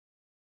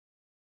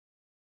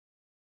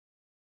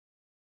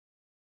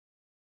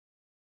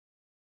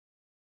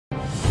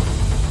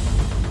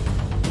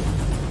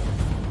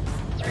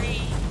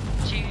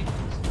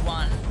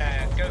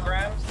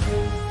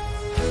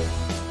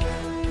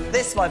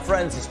This, my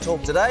friends, is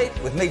Talk Today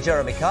with me,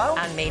 Jeremy Kyle.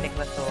 And me,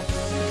 Nicola Thorpe.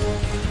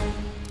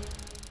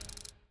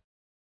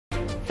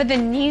 For the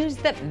news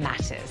that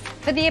matters,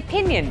 for the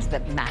opinions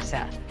that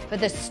matter, for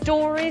the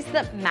stories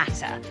that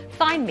matter.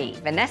 Find me,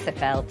 Vanessa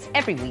Phelps,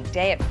 every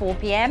weekday at 4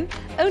 p.m,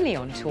 only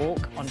on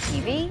Talk, on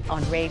TV,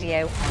 on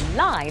radio,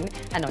 online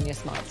and on your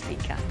smart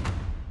speaker.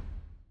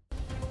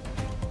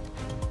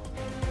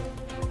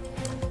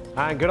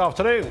 And good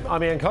afternoon,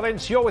 I'm Ian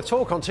Collins. You're with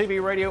Talk on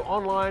TV, radio,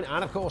 online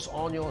and of course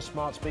on your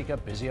smart speaker.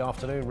 Busy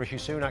afternoon. Rishi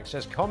Sunak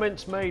says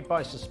comments made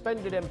by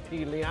suspended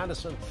MP Lee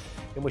Anderson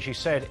in which he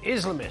said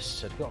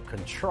Islamists had got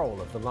control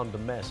of the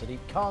London Mayor Sadiq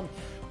Khan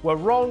were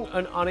wrong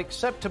and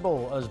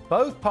unacceptable as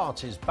both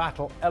parties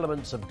battle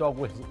elements of dog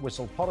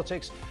whistle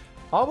politics.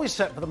 Are we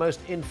set for the most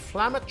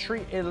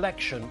inflammatory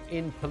election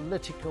in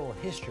political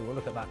history? We'll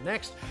look at that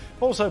next.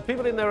 Also,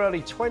 people in their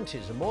early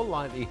 20s are more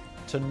likely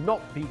to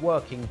not be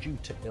working due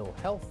to ill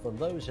health than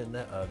those in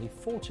their early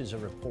 40s, a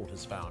report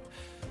has found.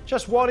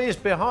 Just what is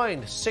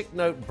behind Sick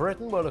Note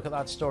Britain? We'll look at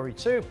that story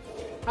too.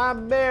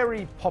 And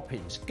Mary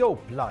Poppins, go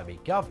blimey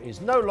gov,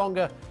 is no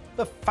longer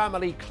the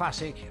family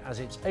classic as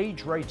its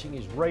age rating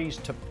is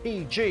raised to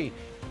PG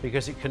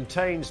because it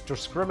contains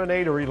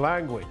discriminatory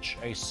language.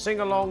 A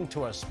sing-along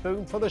to A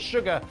Spoon for the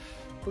Sugar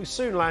will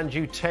soon land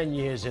you 10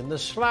 years in the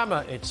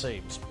slammer, it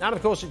seems. And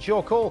of course, it's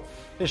your call.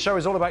 This show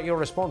is all about your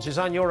responses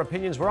and your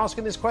opinions. We're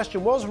asking this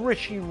question: was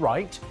Rishi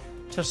right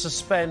to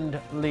suspend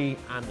Lee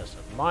Anderson?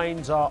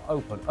 Lines are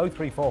open.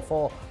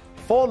 0344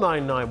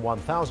 499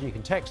 1000. You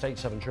can text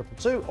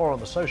 87222 or on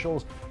the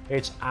socials,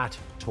 it's at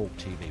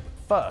talkTV.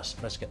 But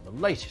first, let's get the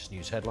latest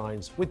news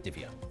headlines with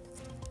Divya.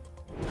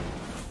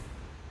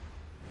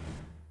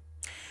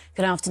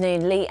 Good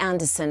afternoon. Lee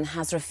Anderson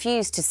has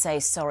refused to say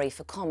sorry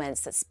for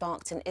comments that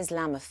sparked an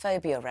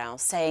Islamophobia row,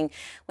 saying,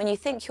 when you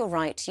think you're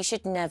right, you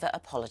should never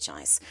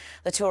apologise.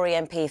 The Tory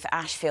MP for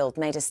Ashfield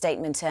made a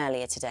statement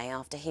earlier today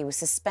after he was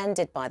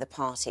suspended by the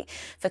party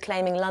for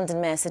claiming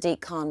London Mayor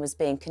Sadiq Khan was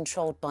being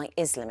controlled by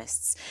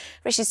Islamists.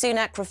 Rishi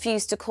Sunak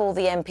refused to call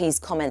the MP's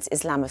comments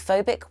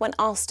Islamophobic when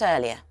asked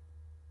earlier.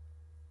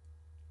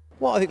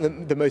 Well, I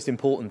think the most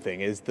important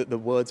thing is that the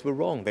words were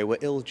wrong. They were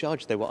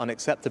ill-judged, they were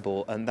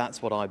unacceptable, and that's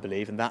what I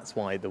believe, and that's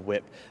why the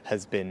whip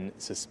has been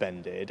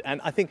suspended. And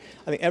I think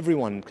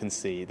everyone can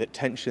see that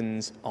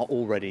tensions are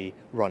already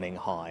running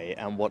high,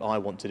 and what I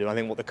want to do, I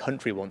think what the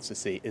country wants to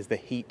see, is the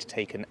heat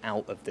taken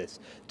out of this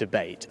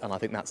debate, and I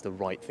think that's the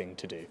right thing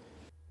to do.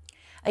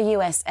 A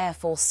US Air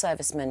Force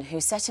serviceman who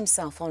set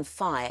himself on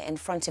fire in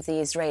front of the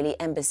Israeli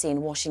embassy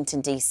in Washington,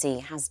 D.C.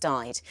 has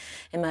died.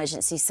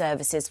 Emergency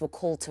services were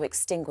called to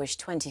extinguish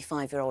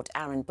 25-year-old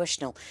Aaron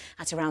Bushnell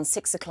at around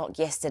 6 o'clock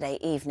yesterday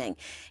evening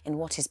in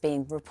what is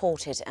being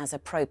reported as a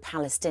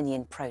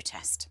pro-Palestinian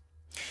protest.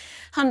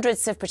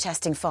 Hundreds of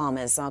protesting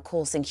farmers are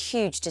causing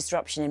huge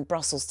disruption in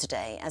Brussels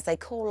today as they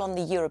call on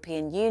the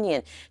European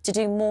Union to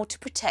do more to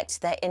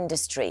protect their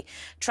industry.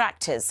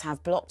 Tractors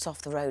have blocked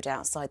off the road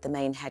outside the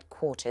main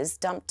headquarters,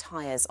 dumped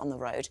tyres on the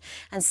road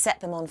and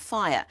set them on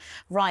fire.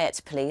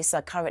 Riot police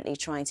are currently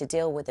trying to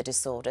deal with the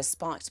disorder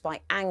sparked by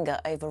anger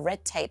over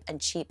red tape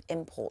and cheap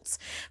imports.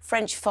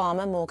 French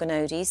farmer Morgan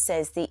Odie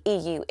says the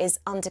EU is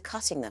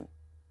undercutting them.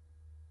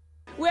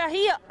 We are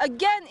here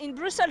again in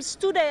Brussels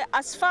today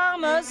as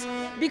farmers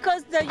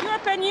because the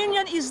European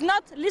Union is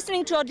not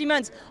listening to our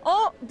demands.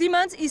 Our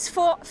demands is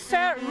for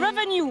fair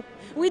revenue.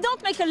 We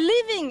don't make a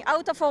living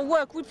out of our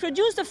work. We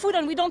produce the food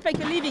and we don't make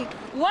a living.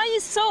 Why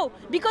is so?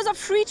 Because of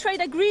free trade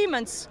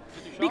agreements,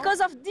 because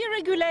of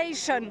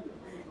deregulation,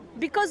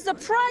 because the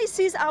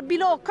prices are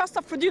below cost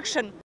of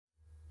production.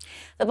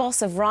 The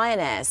boss of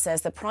Ryanair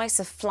says the price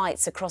of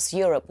flights across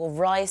Europe will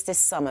rise this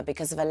summer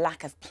because of a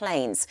lack of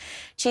planes.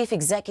 Chief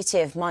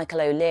Executive Michael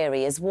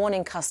O'Leary is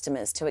warning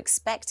customers to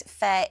expect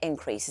fare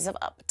increases of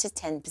up to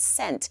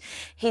 10%.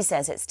 He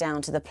says it's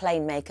down to the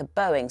plane maker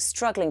Boeing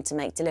struggling to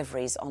make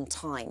deliveries on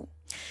time.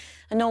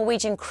 A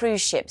Norwegian cruise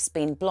ship's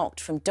been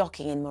blocked from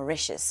docking in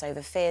Mauritius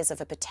over fears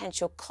of a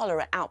potential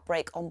cholera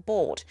outbreak on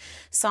board.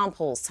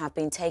 Samples have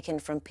been taken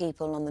from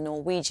people on the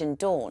Norwegian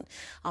Dawn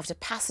after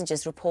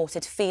passengers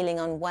reported feeling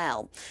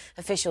unwell.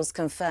 Officials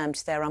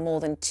confirmed there are more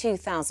than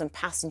 2,000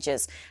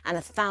 passengers and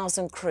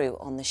 1,000 crew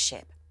on the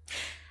ship.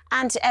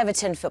 And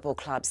Everton Football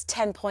Club's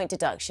 10-point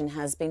deduction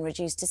has been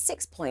reduced to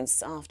 6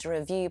 points after a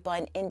review by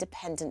an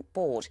independent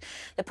board.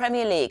 The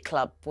Premier League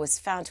club was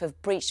found to have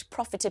breached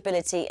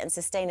profitability and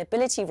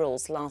sustainability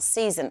rules last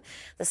season.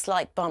 The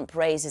slight bump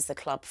raises the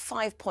club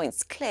 5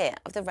 points clear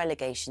of the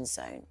relegation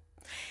zone.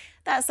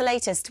 That's the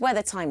latest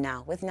weather time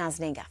now with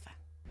Nazanin Gaffer.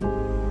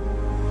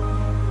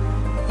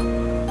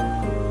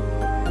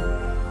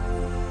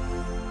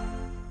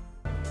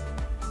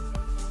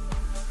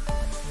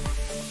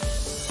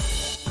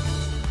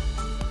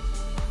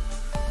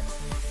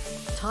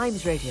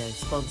 Times Radio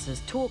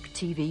sponsors Talk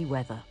TV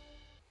weather.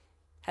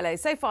 Hello.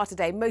 So far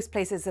today, most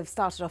places have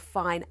started off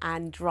fine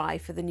and dry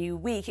for the new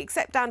week,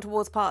 except down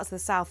towards parts of the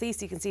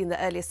southeast. You can see in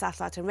the earlier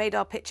satellite and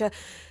radar picture,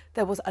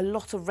 there was a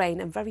lot of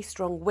rain and very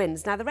strong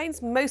winds. Now, the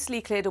rain's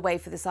mostly cleared away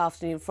for this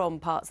afternoon from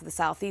parts of the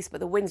southeast, but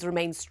the winds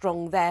remain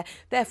strong there.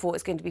 Therefore,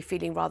 it's going to be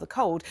feeling rather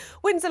cold.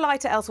 Winds are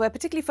lighter elsewhere,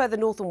 particularly further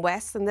north and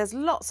west, and there's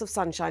lots of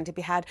sunshine to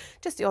be had,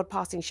 just the odd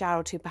passing shower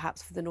or two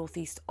perhaps for the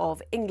northeast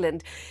of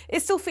England.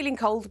 It's still feeling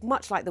cold,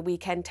 much like the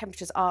weekend.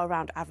 Temperatures are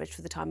around average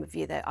for the time of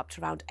year. They're up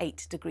to around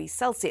 8 degrees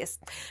Celsius.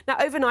 Now,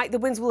 overnight, the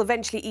winds will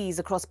eventually ease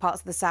across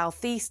parts of the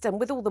southeast, and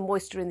with all the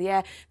moisture in the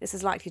air, this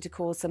is likely to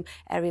cause some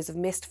areas of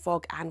mist,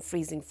 fog and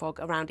freezing fog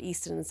around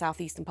eastern and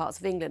southeastern parts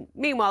of England.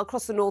 Meanwhile,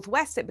 across the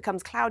northwest, it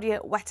becomes cloudier,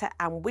 wetter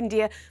and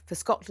windier for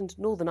Scotland,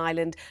 Northern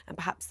Ireland and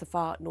perhaps the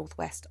far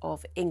northwest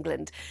of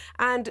England.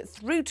 And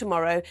through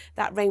tomorrow,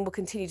 that rain will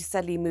continue to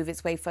steadily move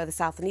its way further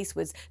south and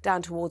eastwards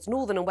down towards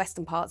northern and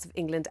western parts of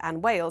England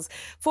and Wales.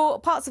 For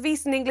parts of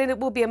eastern England, it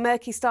will be a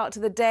murky start to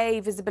the day.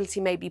 Visibility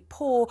may be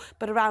poor,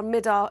 but around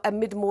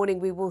mid-morning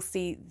we will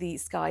see the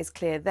skies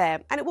clear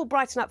there. And it will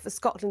brighten up for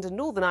Scotland and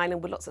Northern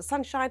Ireland with lots of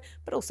sunshine,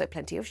 but also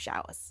plenty of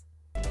showers.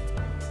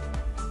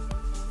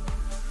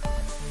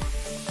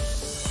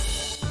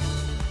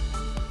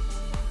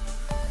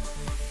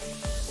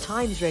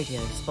 Times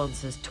Radio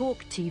sponsors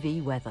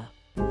talkTV weather.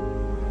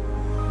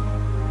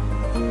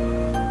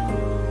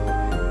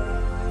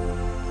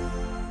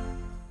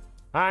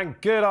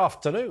 And good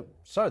afternoon.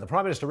 So, the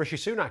Prime Minister Rishi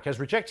Sunak has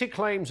rejected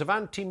claims of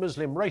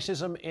anti-Muslim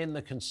racism in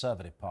the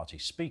Conservative Party.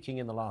 Speaking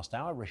in the last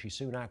hour, Rishi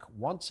Sunak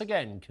once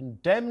again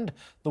condemned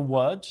the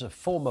words of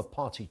former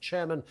party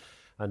chairman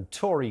and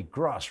Tory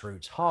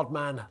grassroots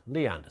hardman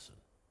Lee Anderson.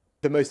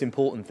 The most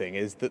important thing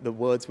is that the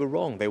words were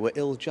wrong. They were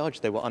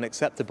ill-judged, they were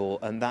unacceptable,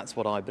 and that's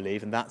what I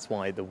believe, and that's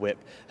why the whip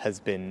has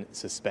been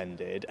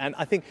suspended. And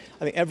I think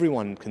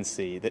everyone can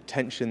see that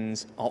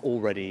tensions are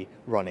already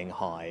running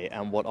high,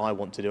 and what I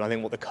want to do, I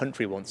think what the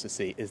country wants to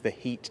see, is the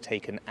heat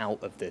taken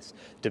out of this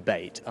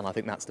debate, and I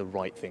think that's the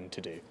right thing to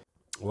do.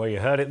 Well,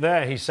 you heard it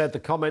there. He said the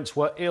comments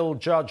were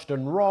ill-judged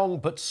and wrong,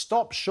 but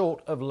stopped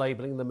short of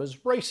labelling them as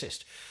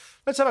racist.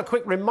 Let's have a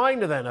quick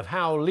reminder then of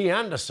how Lee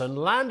Anderson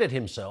landed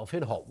himself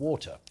in hot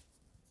water.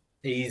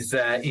 He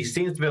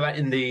seems to be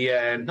letting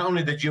the not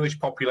only the Jewish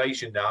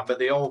population down, but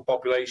the whole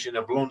population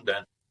of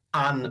London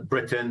and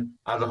Britain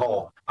as a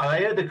whole. And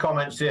I heard the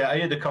comments here. I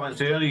heard the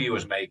comments earlier you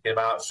was making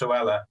about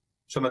Suella,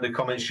 some of the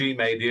comments she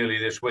made earlier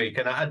this week.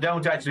 And I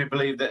don't actually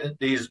believe that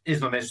these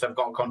Islamists have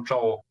got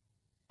control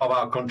of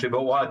our country.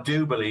 But what I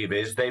do believe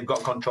is they've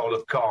got control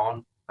of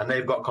Caen, and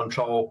they've got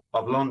control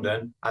of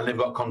London, and they've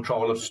got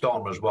control of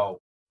Storm as well.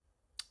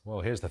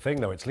 Well, here's the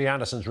thing, though. It's Lee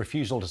Anderson's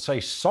refusal to say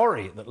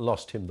sorry that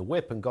lost him the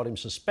whip and got him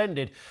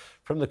suspended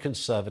from the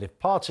Conservative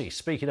Party.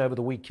 Speaking over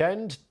the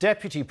weekend,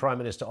 Deputy Prime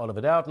Minister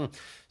Oliver Dowden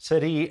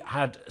said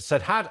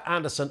had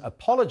Anderson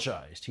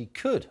apologised, he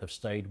could have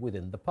stayed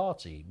within the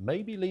party.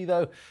 Maybe Lee,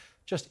 though,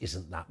 just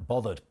isn't that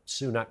bothered.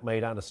 Sunak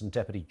made Anderson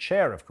deputy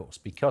chair, of course,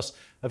 because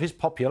of his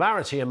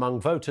popularity among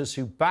voters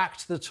who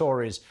backed the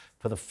Tories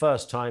for the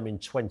first time in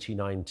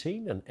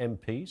 2019, and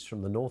MPs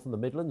from the North and the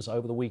Midlands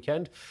over the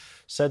weekend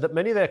said that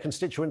many of their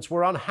constituents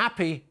were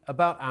unhappy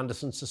about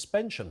Anderson's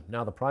suspension.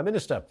 Now, the Prime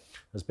Minister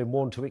has been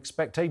warned to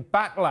expect a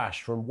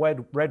backlash from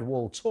Red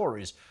Wall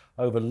Tories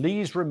over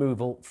Lee's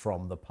removal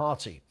from the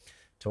party.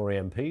 Tory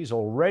MPs,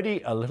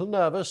 already a little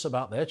nervous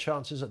about their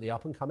chances at the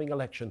up-and-coming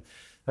election,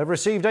 have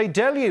received a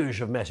deluge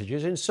of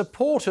messages in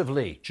support of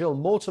Lee. Jill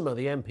Mortimer,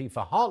 the MP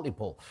for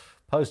Hartlepool,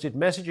 posted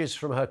messages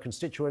from her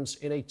constituents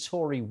in a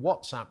Tory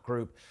WhatsApp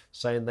group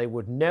saying they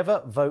would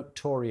never vote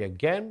Tory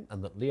again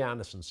and that Lee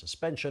Anderson's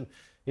suspension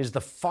is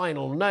the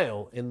final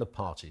nail in the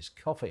party's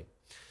coffin.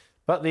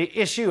 But the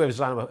issue of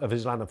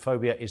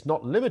Islamophobia is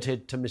not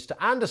limited to Mr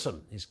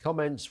Anderson. His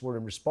comments were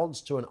in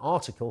response to an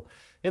article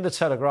in The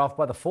Telegraph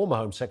by the former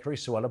Home Secretary,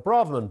 Suella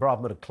Braverman.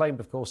 Braverman had claimed,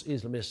 of course,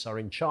 Islamists are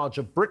in charge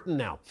of Britain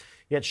now.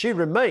 Yet she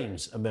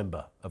remains a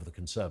member of the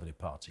Conservative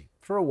Party,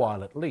 for a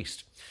while at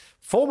least.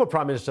 Former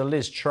Prime Minister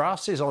Liz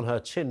Truss is on her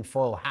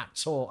tinfoil hat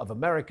tour of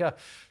America.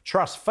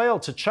 Truss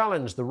failed to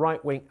challenge the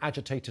right-wing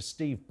agitator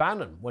Steve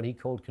Bannon when he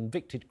called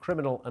convicted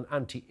criminal and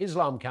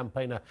anti-Islam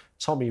campaigner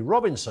Tommy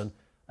Robinson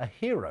a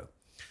hero.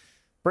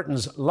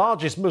 Britain's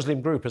largest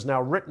Muslim group has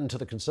now written to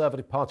the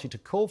Conservative Party to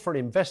call for an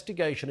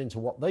investigation into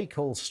what they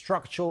call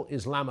structural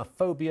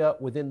Islamophobia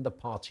within the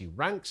party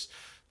ranks.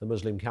 The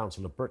Muslim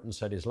Council of Britain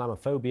said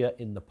Islamophobia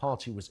in the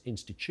party was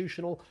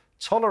institutional,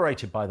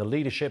 tolerated by the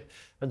leadership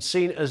and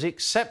seen as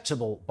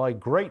acceptable by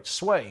great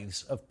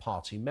swathes of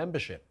party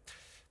membership.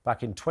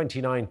 Back in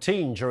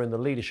 2019, during the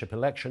leadership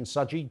election,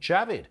 Sajid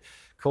Javid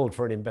called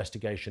for an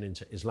investigation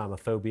into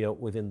Islamophobia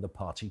within the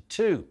party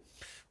too.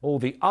 All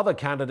the other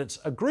candidates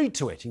agreed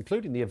to it,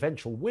 including the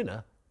eventual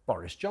winner,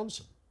 Boris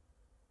Johnson.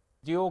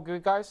 Do you all agree,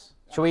 guys?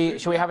 Shall we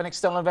have an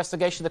external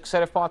investigation of the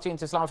Conservative Party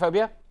into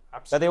Islamophobia?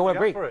 Absolutely. That they all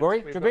agree?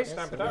 Rory, do you agree?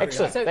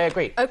 Excellent, they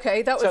agree.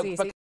 OK, that was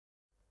easy.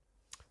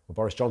 Well,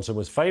 Boris Johnson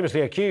was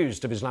famously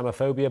accused of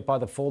Islamophobia by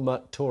the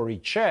former Tory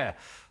chair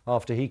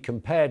after he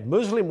compared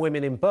Muslim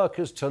women in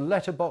burqas to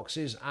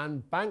letterboxes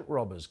and bank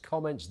robbers.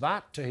 Comments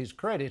that, to his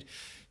credit,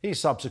 he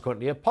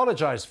subsequently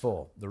apologised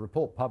for. The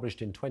report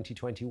published in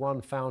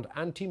 2021 found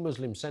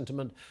anti-Muslim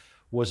sentiment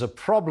was a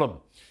problem.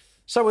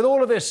 So with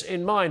all of this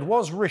in mind,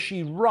 was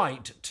Rishi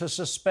right to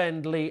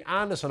suspend Lee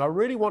Anderson? I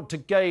really want to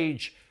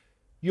gauge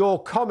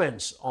your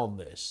comments on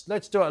this.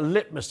 Let's do a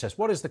litmus test.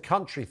 What is the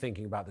country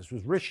thinking about this?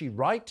 Was Rishi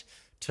right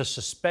to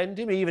suspend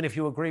him, even if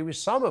you agree with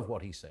some of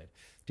what he said?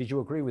 Did you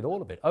agree with all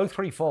of it?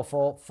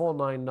 0344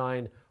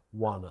 499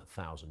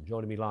 1000.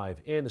 Joining me live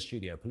in the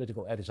studio,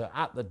 political editor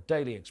at the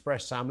Daily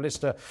Express, Sam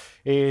Lister,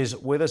 is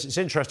with us. It's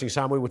interesting,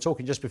 Sam, we were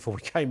talking just before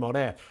we came on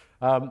air.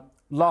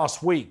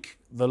 Last week,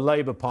 the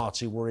Labour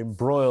Party were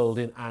embroiled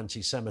in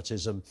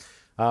anti-Semitism.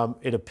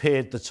 It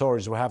appeared the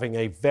Tories were having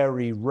a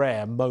very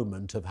rare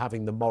moment of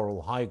having the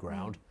moral high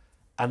ground,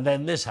 and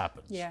then this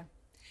happens. Yeah.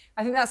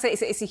 I think that's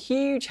it. It's a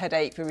huge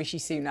headache for Rishi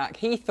Sunak.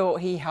 He thought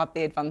he had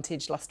the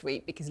advantage last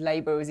week because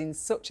Labour was in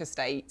such a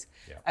state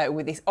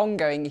with this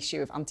ongoing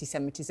issue of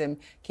anti-Semitism.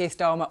 Keir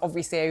Starmer,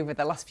 obviously, over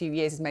the last few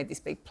years has made this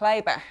big play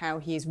about how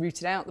he has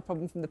rooted out the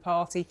problem from the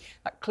party.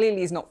 That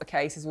clearly is not the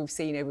case, as we've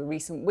seen over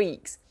recent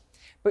weeks.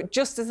 But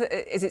just as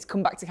it's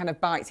come back to kind of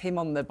bite him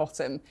on the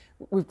bottom,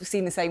 we've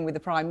seen the same with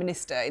the Prime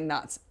Minister in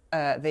that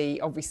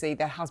obviously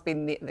there has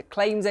been the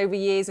claims over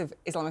years of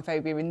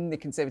Islamophobia in the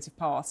Conservative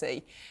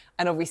Party.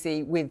 And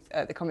obviously with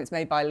the comments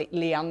made by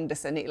Lee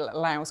Anderson, it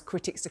allows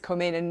critics to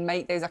come in and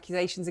make those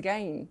accusations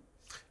again.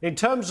 In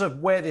terms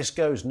of where this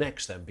goes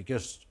next then,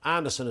 because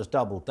Anderson has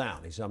doubled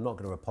down, he said, I'm not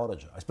going to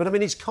apologise. But I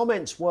mean, his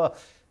comments were,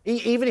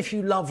 even if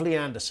you love Lee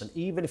Anderson,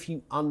 even if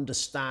you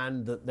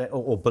understand that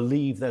or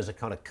believe there's a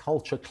kind of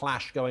culture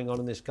clash going on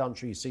in this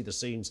country, you see the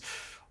scenes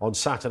on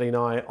Saturday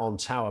night on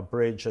Tower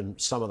Bridge and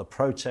some of the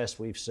protests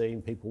we've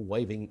seen, people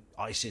waving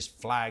ISIS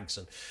flags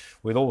and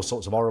with all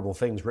sorts of horrible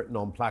things written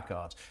on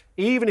placards.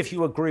 Even if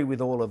you agree with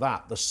all of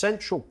that, the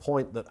central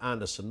point that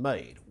Anderson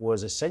made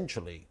was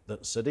essentially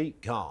that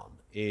Sadiq Khan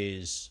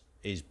is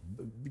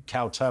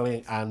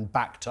kowtowing and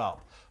backed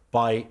up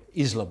by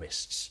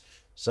Islamists.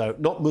 So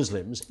not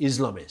Muslims,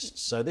 Islamists.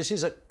 So this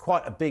is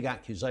quite a big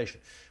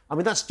accusation. I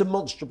mean, that's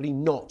demonstrably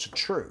not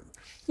true.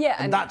 Yeah,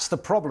 and that's the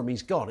problem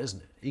he's got,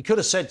 isn't it? He could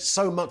have said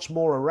so much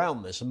more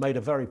around this and made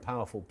a very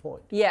powerful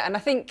point. Yeah, and I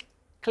think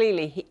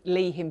clearly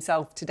Lee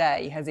himself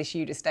today has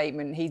issued a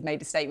statement. He's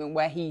made a statement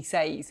where he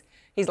says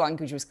his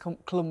language was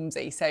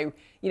clumsy. So,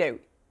 you know,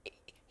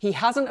 he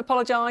hasn't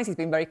apologised. He's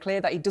been very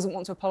clear that he doesn't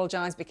want to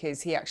apologise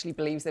because he actually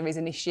believes there is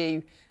an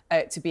issue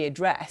to be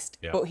addressed.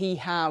 Yeah. But he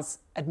has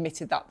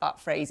admitted that that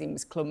phrasing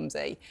was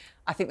clumsy.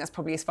 I think that's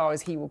probably as far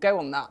as he will go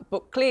on that.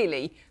 But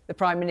clearly, the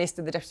Prime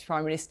Minister, the Deputy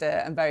Prime Minister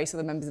and various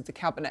other members of the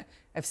Cabinet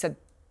have said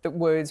that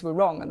words were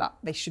wrong and that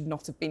they should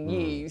not have been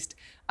used.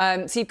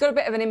 So you've got a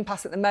bit of an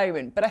impasse at the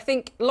moment. But I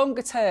think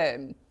longer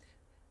term,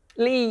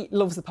 Lee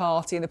loves the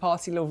party and the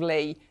party love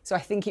Lee. So I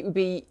think it would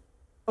be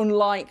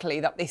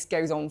unlikely that this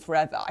goes on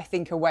forever. I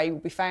think a way will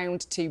be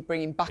found to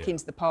bring him back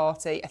into the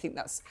party. I think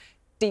that's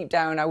deep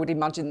down, I would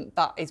imagine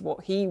that is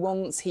what he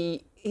wants.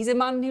 He's a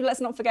man who, let's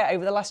not forget,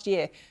 over the last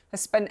year has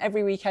spent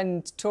every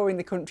weekend touring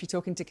the country,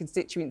 talking to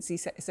constituency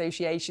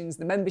associations.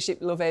 The membership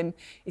love him.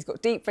 He's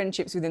got deep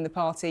friendships within the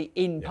party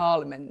in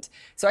Parliament.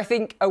 So I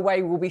think a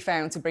way will be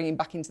found to bring him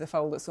back into the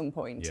fold at some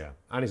point. Yeah,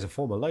 and he's a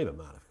former Labour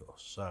man, of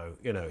course. So,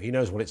 you know, he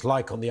knows what it's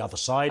like on the other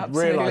side,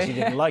 Absolutely. realised he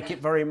didn't like it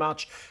very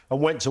much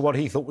and went to what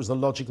he thought was the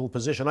logical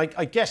position.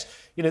 I guess,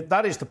 you know,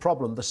 that is the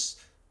problem.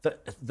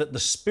 That the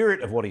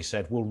spirit of what he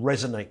said will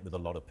resonate with a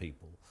lot of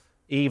people,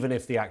 even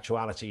if the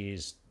actuality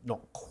is not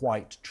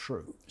quite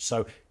true.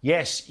 So,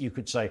 yes, you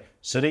could say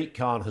Sadiq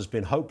Khan has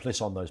been hopeless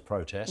on those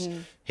protests.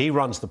 He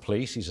runs the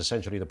police. He's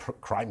essentially the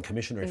crime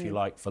commissioner, if you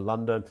like, for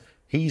London.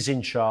 He's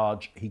in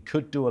charge. He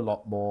could do a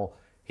lot more.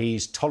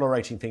 He's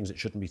tolerating things that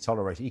shouldn't be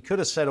tolerated. He could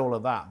have said all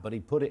of that, but he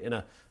put it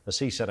in as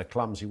he said, a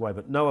clumsy way.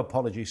 But no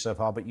apology so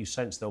far, but you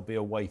sense there'll be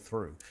a way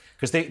through.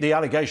 Because the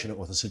allegation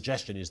or the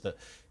suggestion is that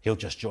he'll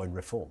just join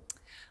Reform.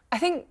 I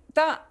think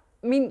that,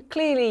 I mean,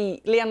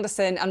 clearly Lee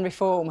Anderson and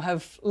Reform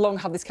have long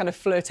had this kind of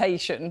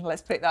flirtation,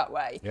 let's put it that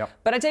way. Yep.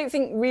 But I don't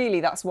think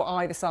really that's what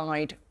either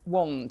side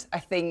want. I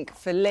think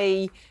for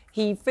Lee,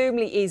 he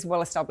firmly is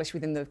well established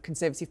within the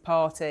Conservative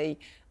Party.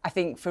 I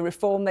think for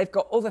Reform, they've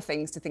got other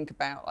things to think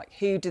about, like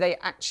who do they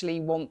actually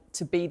want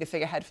to be the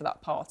figurehead for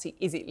that party?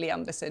 Is it Lee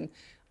Anderson?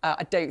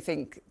 I don't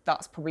think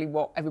that's probably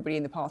what everybody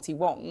in the party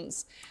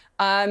wants.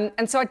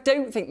 And so I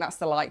don't think that's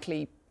the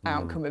likely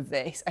outcome of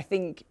this. I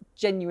think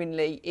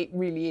genuinely it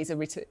really is a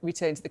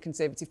return to the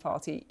Conservative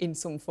Party in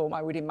some form,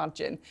 I would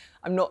imagine.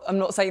 I'm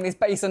not saying this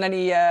based on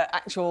any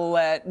actual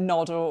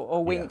nod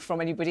or wink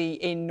from anybody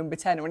in number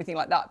 10 or anything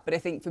like that, but I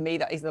think for me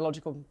that is the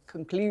logical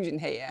conclusion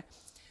here.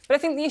 But I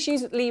think the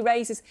issues that Lee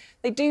raises,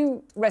 they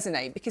do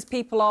resonate because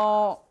people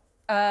are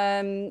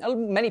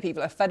many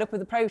people are fed up with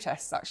the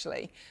protests,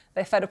 actually.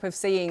 They're fed up of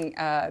seeing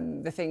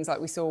the things like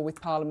we saw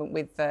with Parliament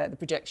with the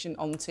projection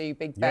onto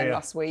Big Ben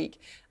last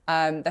week.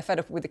 They're fed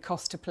up with the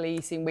cost of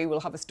policing. We will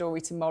have a story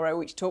tomorrow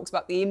which talks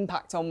about the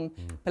impact on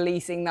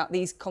policing that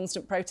these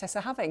constant protests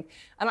are having.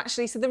 And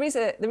actually, so there is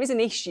an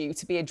issue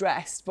to be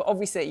addressed, but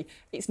obviously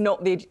it's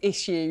not the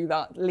issue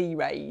that Lee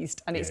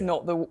raised, and it's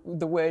not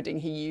the wording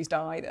he used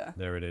either.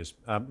 There it is.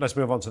 Let's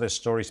move on to this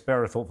story.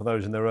 Spare a thought for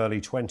those in their early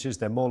 20s.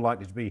 They're more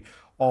likely to be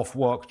off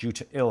work due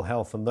to ill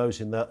health than those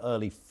in their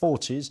early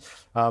 40s.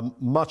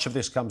 Much of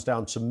this comes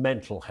down to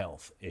mental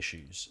health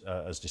issues,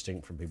 as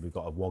distinct from people who've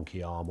got a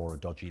wonky arm or a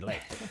dodgy leg.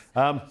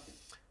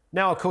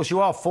 Now, of course, you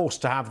are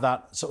forced to have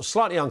that sort of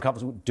slightly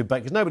uncomfortable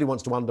debate because nobody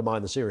wants to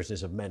undermine the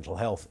seriousness of mental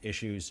health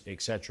issues,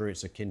 etc.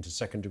 It's akin to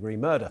second-degree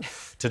murder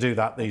to do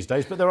that these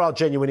days. But there are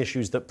genuine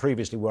issues that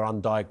previously were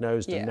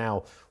undiagnosed, and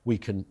now we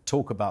can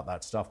talk about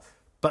that stuff.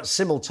 But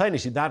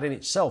simultaneously, that in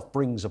itself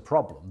brings a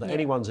problem, that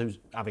anyone who's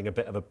having a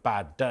bit of a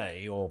bad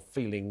day or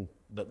feeling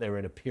that they're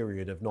in a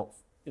period of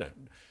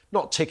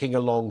not ticking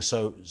along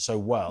so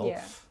well,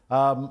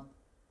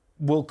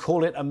 will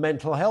call it a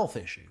mental health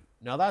issue.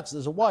 Now,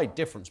 there's a wide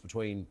difference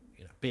between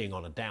being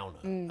on a downer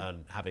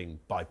and having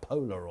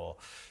bipolar or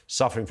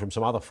suffering from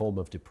some other form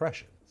of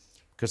depression,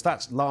 because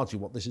that's largely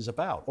what this is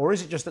about. Or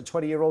is it just that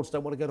 20-year-olds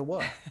don't want to go to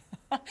work?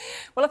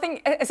 Well, I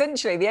think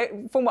essentially,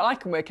 from what I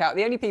can work out,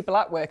 the only people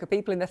at work are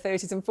people in their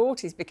 30s and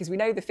 40s, because we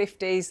know the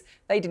 50s,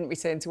 they didn't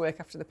return to work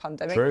after the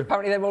pandemic. True.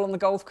 Apparently, they're all on the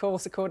golf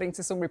course, according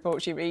to some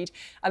reports you read.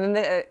 And then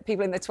the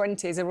people in their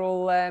 20s are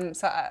all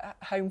sat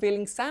at home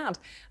feeling sad.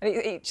 And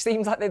it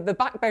seems like the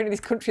backbone of this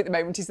country at the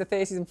moment is the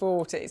 30s and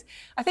 40s.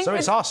 I think so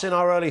it's us in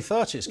our early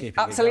 30s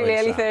keeping absolutely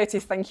it going, early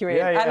 30s, thank you, Ian.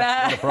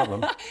 Yeah, not a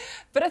problem.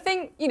 But I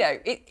think,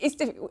 it's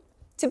difficult.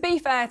 To be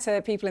fair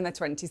to people in their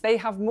 20s, they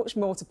have much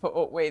more to put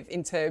up with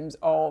in terms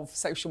of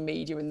social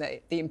media and the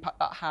impact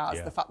that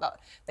has, the fact that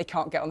they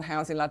can't get on the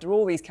housing ladder,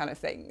 all these kind of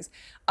things.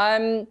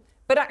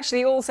 But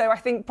actually also, I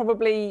think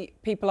probably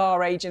people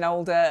our age and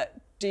older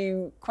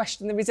do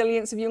question the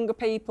resilience of younger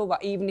people,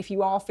 that even if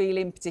you are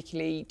feeling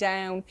particularly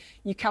down,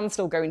 you can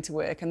still go into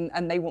work,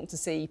 and they want to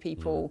see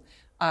people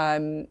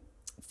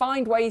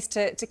find ways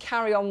to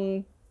carry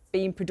on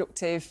being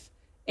productive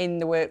in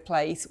the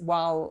workplace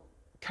while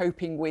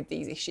coping with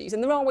these issues.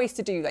 And there are ways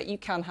to do that. You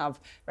can have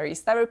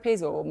various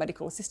therapies or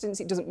medical assistance.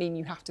 It doesn't mean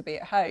you have to be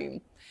at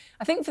home.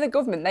 I think for the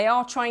government, they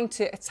are trying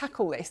to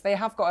tackle this. They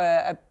have got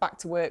a back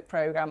to work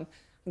programme.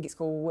 I think it's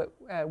called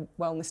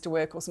Wellness to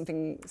Work or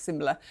something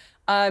similar.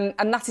 And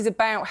that is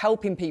about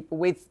helping people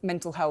with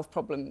mental health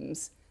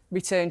problems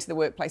return to the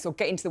workplace or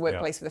get into the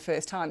workplace for the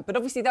first time. But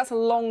obviously that's a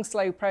long,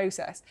 slow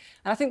process.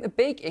 And I think the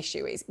big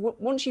issue is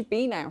once you've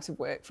been out of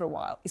work for a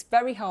while, it's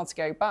very hard to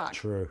go back.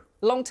 True.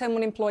 Long-term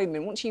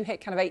unemployment, once you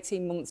hit kind of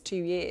 18 months, 2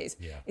 years,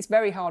 it's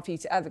very hard for you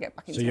to ever get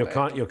back into work.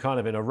 So you're kind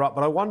of in a rut.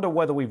 But I wonder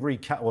whether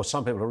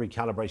some people have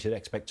recalibrated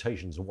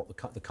expectations of what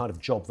the kind of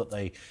job that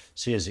they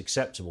see as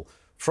acceptable.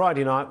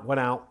 Friday night,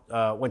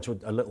 went to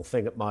a little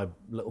thing at my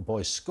little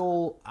boy's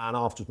school, and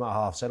afterwards my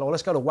half said,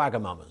 let's go to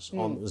Wagamama's.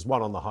 There's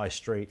one on the high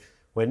street.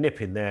 We're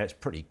nipping there, it's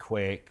pretty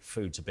quick,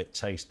 food's a bit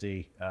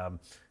tasty,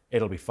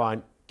 it'll be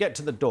fine. Get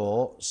to the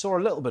door, saw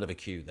a little bit of a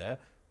queue there,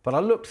 but I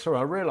looked through,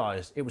 I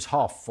realised it was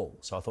half full,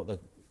 so I thought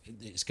that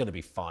it's going to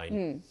be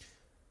fine.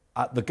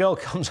 The girl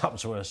comes up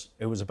to us,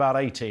 who was about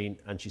 18,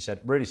 and she said,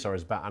 really sorry,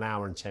 it's about an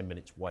hour and 10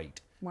 minutes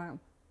wait. Wow. I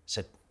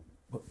said,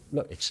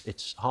 look,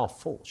 it's half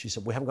full. She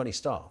said, we haven't got any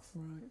staff.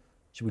 Right.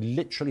 So we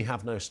literally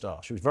have no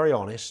staff. She was very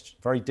honest,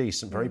 very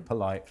decent, very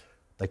polite.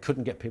 They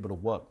couldn't get people to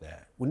work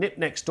there. We nipped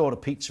next door to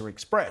Pizza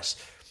Express.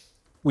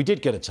 We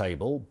did get a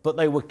table, but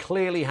they were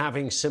clearly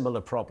having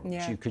similar problems.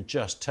 Yeah. You could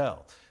just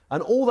tell.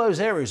 And all those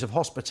areas of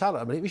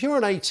hospitality, I mean, if you're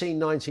an 18,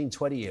 19,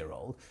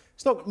 20-year-old,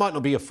 it might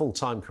not be a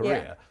full-time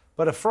career,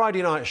 but a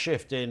Friday night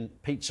shift in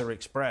Pizza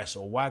Express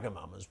or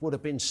Wagamama's would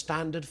have been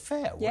standard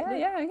fare, wouldn't it?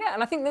 Yeah.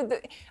 And I think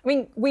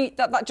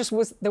that just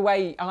was the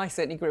way I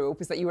certainly grew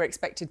up, is that you were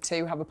expected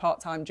to have a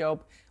part-time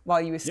job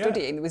while you were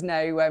studying. There was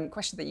no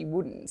question that you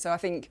wouldn't. So I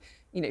think,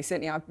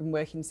 certainly I've been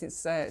working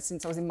since I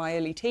was in my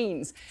early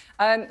teens.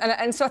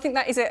 And so I think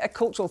that is a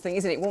cultural thing,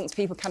 isn't it? Once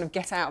people kind of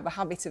get out of the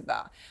habit of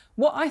that.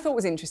 What I thought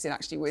was interesting,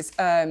 actually, was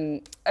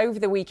over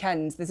the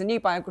weekend, there's a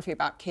new biography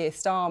about Keir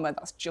Starmer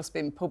that's just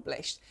been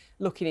published,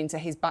 looking into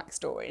his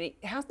backstory. And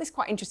it has this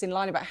quite interesting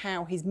line about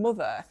how his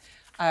mother,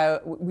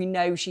 we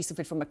know she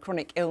suffered from a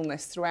chronic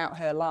illness throughout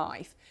her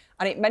life.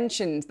 And it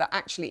mentioned that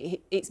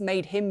actually it's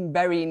made him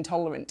very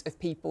intolerant of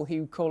people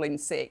who call in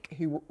sick,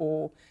 who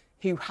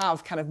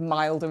have kind of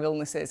milder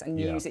illnesses and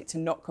use it to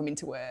not come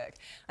into work.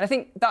 And I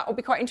think that will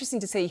be quite interesting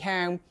to see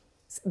how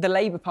the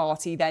Labour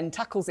Party then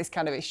tackles this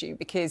kind of issue,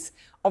 because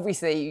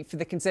obviously for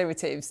the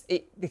Conservatives,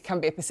 there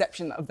can be a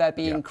perception of there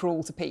being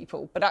cruel to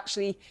people. But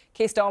actually,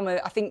 Keir Starmer,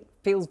 I think,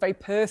 feels very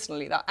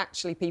personally that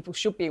actually people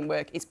should be in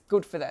work, it's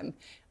good for them.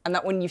 And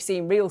that when you've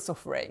seen real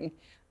suffering,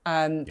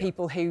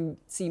 people who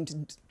seem to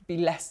be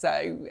less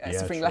so,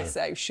 suffering less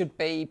so, should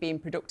be being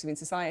productive in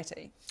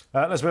society.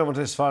 Let's move on to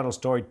this final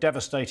story.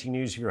 Devastating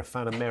news if you're a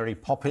fan of Mary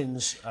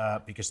Poppins,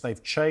 because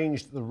they've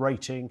changed the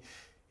rating.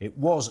 It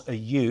was a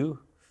U.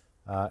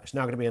 It's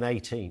now going to be an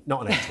 18,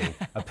 not an 18,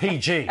 a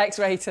PG.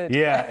 X-rated.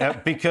 Yeah,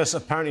 because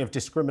apparently of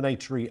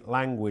discriminatory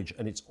language,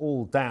 and it's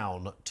all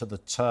down to the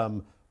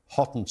term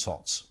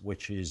Hottentots,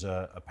 which is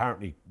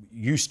apparently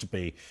used to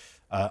be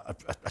a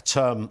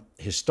term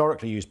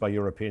historically used by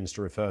Europeans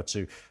to refer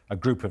to a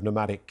group of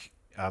nomadic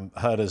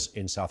herders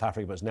in South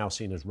Africa, but is now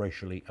seen as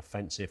racially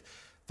offensive.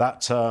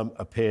 That term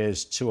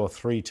appears 2 or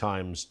 3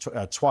 times,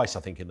 twice, I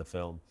think, in the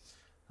film.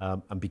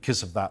 And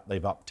because of that,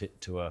 they've upped it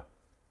to a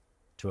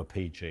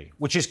PG,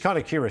 which is kind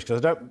of curious,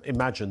 because I don't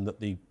imagine that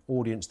the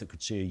audience that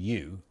could see a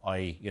U,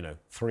 i.e.,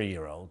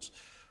 3-year-olds,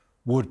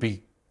 would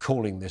be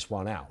calling this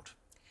one out.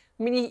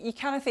 I mean, you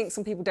kind of think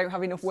some people don't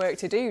have enough work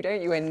to do,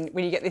 don't you? And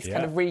when you get this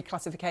kind of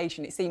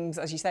reclassification, it seems,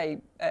 as you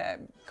say,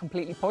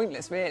 completely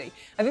pointless, really.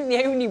 I think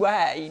the only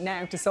way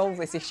now to solve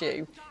this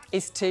issue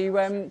is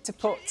to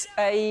put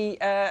a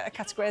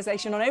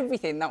categorisation on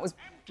everything that was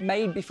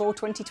made before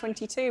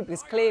 2022,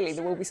 because clearly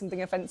there will be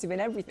something offensive in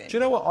everything. Do you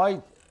know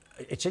what?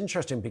 It's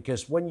interesting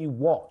because when you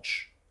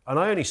watch, and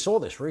I only saw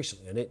this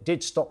recently, and it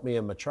did stop me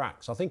in my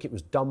tracks. I think it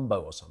was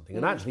Dumbo or something.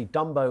 And actually,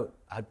 Dumbo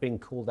had been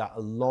called out a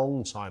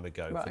long time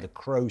ago for the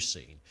crow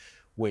scene,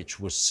 which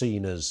was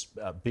seen as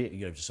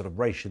sort of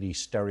racially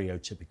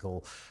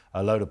stereotypical.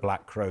 A load of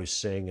black crows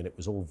sing, and it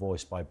was all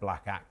voiced by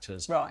black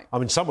actors. Right. I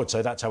mean, some would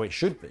say that's how it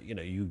should be.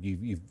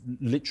 You've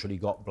literally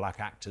got black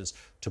actors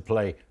to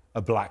play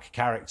a black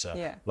character.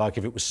 Yeah. Like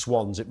if it was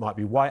swans, it might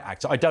be white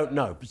actor. I don't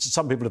know.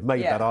 Some people have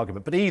made that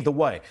argument. But either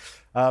way,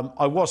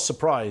 I was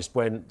surprised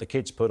when the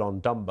kids put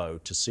on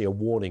Dumbo to see a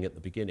warning at the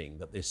beginning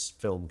that this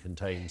film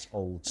contains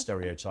old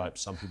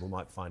stereotypes. Some people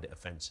might find it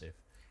offensive.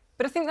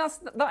 But I think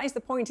that is the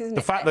point, isn't it?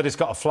 The fact that it's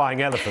got a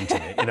flying elephant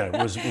in it,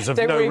 was of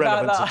no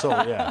relevance at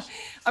all. Yes.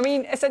 I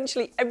mean,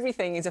 essentially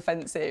everything is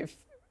offensive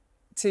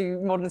to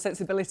modern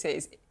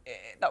sensibilities.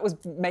 That was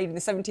made in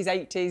the 70s,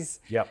 80s,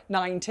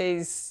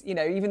 90s,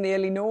 even the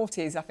early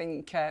noughties, I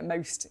think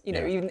most,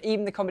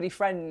 even the comedy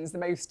Friends, the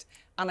most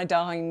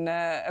anodyne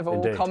of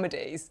all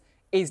comedies,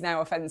 is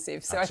now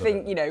offensive. So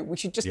Absolutely. I think, we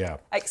should just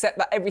accept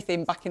that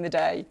everything back in the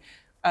day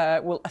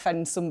will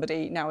offend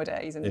somebody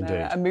nowadays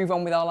and move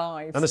on with our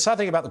lives. And the sad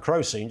thing about the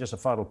crow scene, just a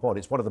final point,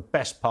 it's one of the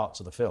best parts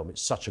of the film.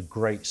 It's such a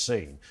great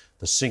scene,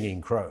 the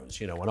singing crows,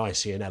 when I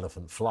see an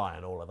elephant fly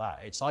and all of that.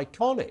 It's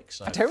iconic.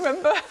 So. I don't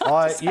remember.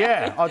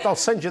 I'll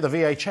send you the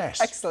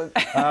VHS.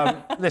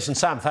 Excellent. Listen,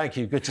 Sam, thank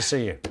you. Good to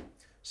see you.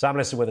 Sam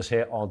Lisson with us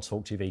here on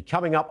talkTV.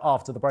 Coming up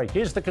after the break,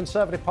 is the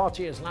Conservative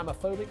Party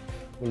Islamophobic?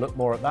 We'll look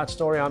more at that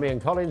story. I'm Ian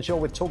Collins. You're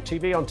with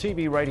talkTV on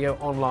TV, radio,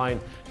 online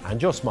and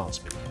your smart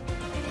speaker.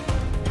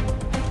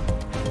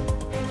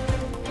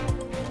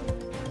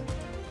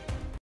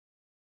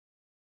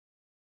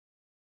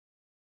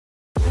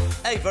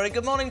 Hey, very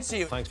good morning to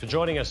you. Thanks for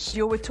joining us.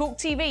 You're with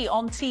talkTV,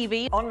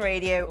 on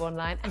radio,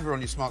 online, and we're on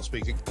your smart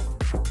speaker.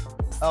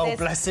 Oh,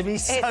 bless him,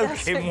 he's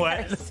soaking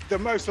wet. The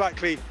most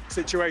likely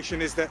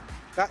situation is that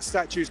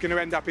statue is going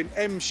to end up in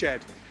M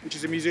Shed, which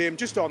is a museum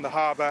just on the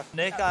harbour.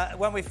 Nick,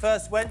 when we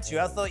first went to you,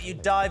 I thought you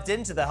dived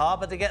into the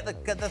harbour to get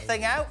the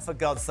thing out, for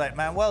God's sake,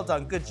 man. Well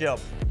done, good job.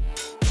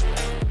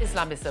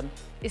 Islamism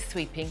is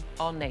sweeping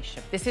our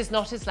nation. This is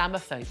not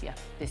Islamophobia.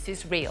 This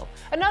is real.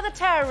 Another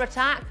terror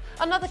attack,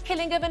 another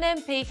killing of an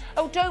MP.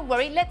 Oh, don't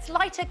worry, let's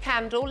light a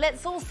candle,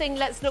 let's all sing,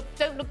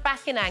 don't look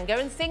back in anger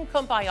and sing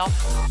Kumbaya.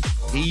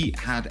 He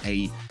had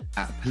a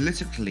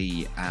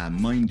politically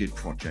minded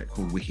project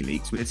called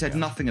WikiLeaks. It said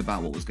nothing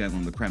about what was going on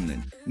in the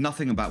Kremlin,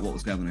 nothing about what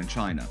was going on in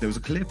China. There was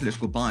a clear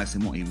political bias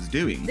in what he was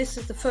doing. This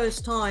is the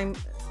first time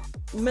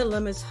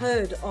Milam has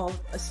heard of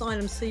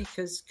asylum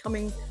seekers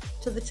coming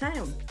to the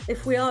town.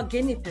 If we are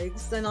guinea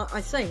pigs, then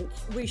I think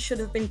we should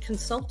have been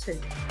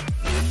consulted.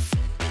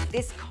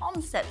 This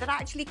concept that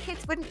actually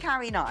kids wouldn't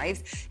carry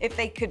knives if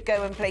they could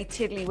go and play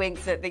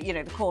tiddlywinks at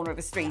the corner of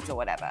a street or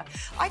whatever.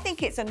 I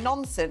think it's a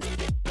nonsense.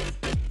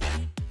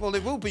 Well,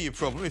 it will be your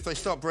problem if they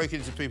start breaking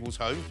into people's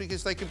homes,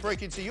 because they can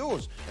break into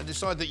yours and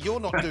decide that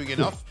you're not doing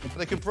enough. And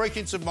they can break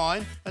into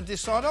mine and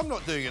decide I'm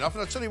not doing enough.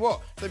 And I tell you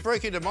what, if they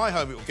break into my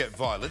home, it will get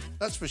violent.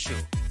 That's for sure.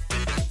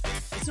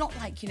 It's not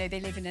like, they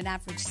live in an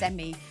average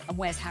semi and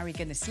where's Harry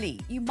going to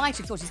sleep? You might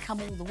have thought he's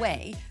come all the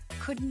way.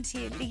 Couldn't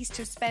he at least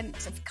have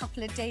spent a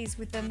couple of days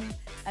with them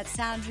at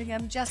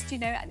Sandringham, just, to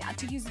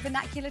use the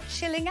vernacular,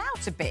 chilling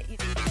out a bit?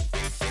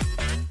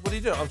 What are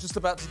you doing? I'm just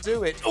about to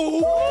do it.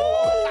 Ooh!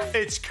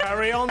 It's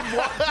Carry On.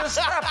 What just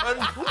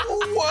happened?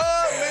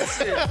 Whoa,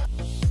 listen.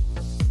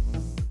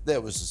 There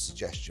was a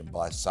suggestion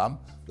by some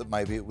that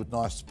maybe it would be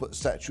nice to put a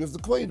statue of the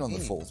Queen on the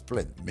fourth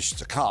plinth.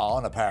 Mr.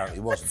 Khan apparently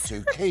wasn't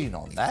too keen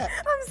on that.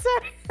 I'm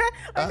sorry.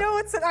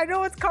 I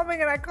know it's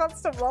coming and I can't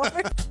stop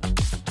laughing.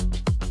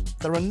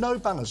 There are no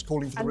banners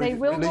calling for the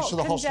release of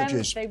the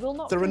hostages. They will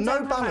not. There are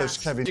no banners,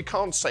 Kevin. You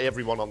can't say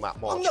everyone on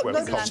that march when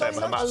we condemn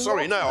Hamas.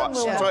 Sorry, no,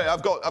 sorry,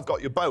 I've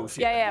got you both.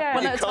 Yeah.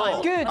 Well, you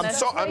can't. Good.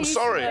 I'm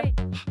sorry.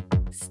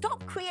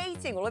 Stop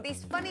creating all of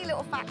these funny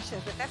little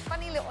factions with their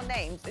funny little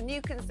names. The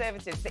New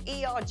Conservatives, the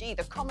ERG,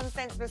 the Common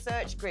Sense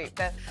Research Group,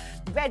 the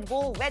Red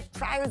Wall, Red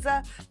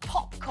Trouser,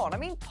 Popcorn. I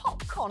mean,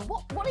 Popcorn,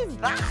 what is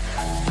that?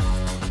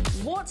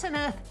 What on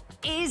earth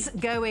is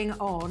going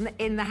on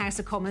in the House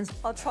of Commons?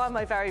 I'll try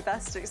my very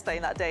best to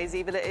explain that,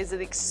 Daisy, but it is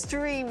an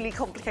extremely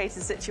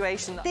complicated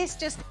situation. This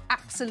just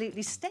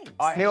absolutely stinks.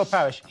 Neil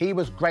Parish, he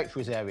was great for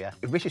his area.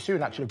 If Rishi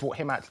Sunak should have brought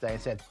him out today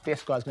and said,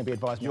 this guy's going to be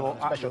advised by a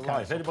special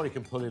counsel. If anybody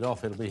can pull it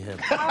off, it'll be him.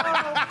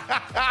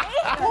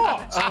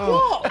 What?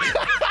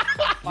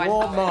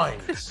 Your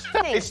minds.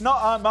 It's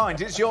not our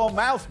minds, it's your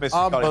mouth,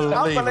 Mr.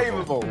 Collins.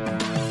 Unbelievable.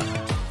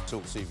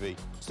 talkTV.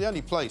 It's the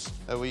only place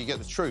where you get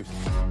the truth.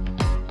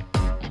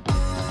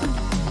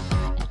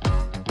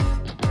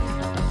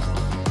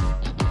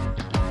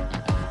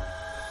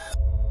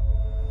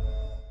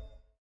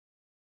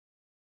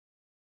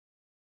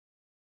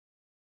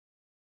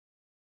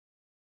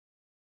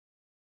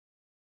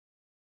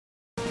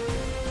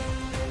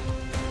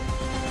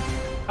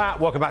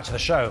 Welcome back to the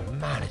show.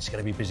 Man, it's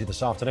going to be busy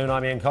this afternoon.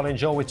 I'm Ian Collins.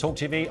 You're with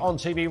talkTV on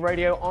TV,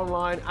 radio,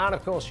 online, and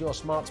of course your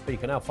smart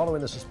speaker. Now,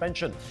 following the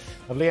suspension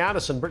of Lee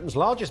Anderson, Britain's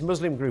largest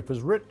Muslim group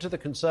has written to the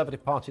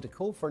Conservative Party to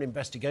call for an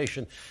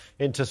investigation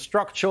into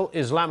structural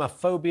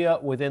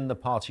Islamophobia within the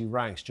party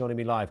ranks. Joining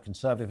me live,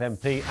 Conservative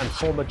MP and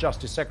former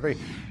Justice Secretary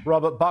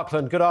Robert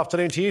Buckland. Good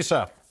afternoon to you,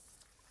 sir.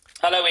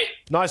 Hello, Ian.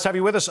 Nice to have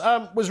you with us.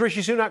 Was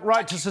Rishi Sunak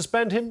right to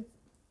suspend him?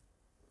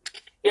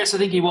 Yes, I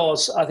think he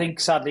was. I think,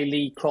 sadly,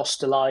 Lee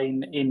crossed the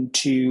line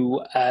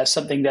into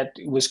something that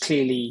was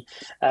clearly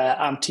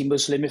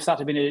anti-Muslim. If that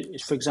had been,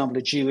 for example,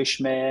 a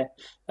Jewish mayor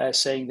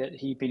saying that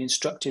he'd been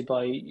instructed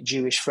by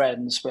Jewish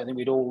friends, well, I think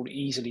we'd all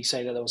easily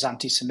say that was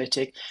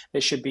anti-Semitic. There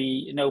should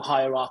be no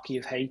hierarchy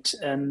of hate.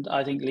 And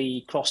I think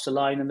Lee crossed the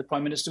line and the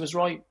Prime Minister was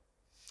right.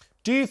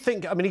 Do you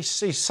think, I mean, he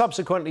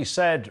subsequently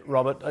said,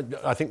 Robert,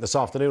 I think this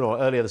afternoon or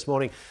earlier this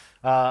morning,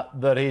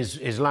 that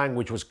his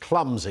language was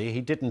clumsy.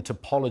 He didn't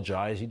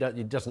apologise. He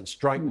doesn't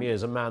strike me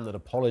as a man that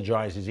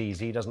apologises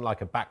easy. He doesn't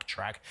like a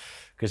backtrack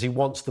because he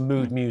wants the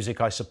mood music,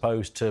 I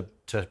suppose, to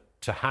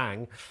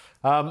hang.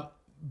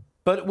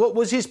 But what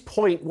was his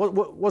point?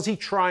 What was he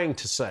trying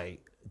to say?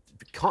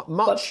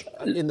 Much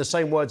in the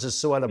same words as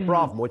Suella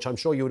Braverman, which I'm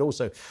sure you would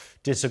also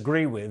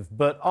disagree with.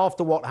 But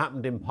after what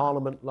happened in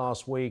Parliament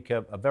last week,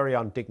 a very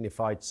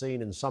undignified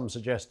scene, and some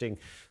suggesting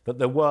that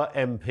there were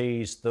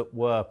MPs that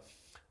were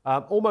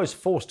almost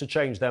forced to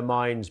change their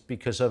minds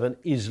because of an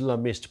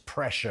Islamist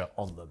pressure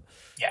on them.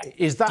 Yeah.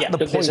 Is that the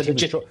point he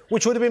was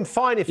which would have been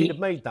fine if he'd have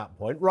made that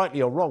point,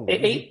 rightly or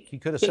wrongly. He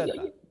could have said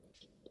that.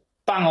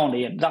 Bang on,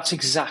 Ian. That's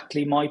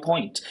exactly my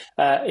point.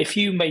 If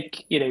you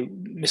make,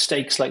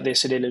 mistakes like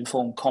this in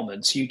ill-informed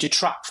comments, you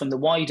detract from the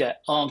wider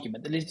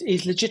argument that it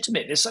is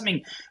legitimate. There's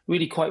something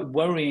really quite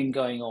worrying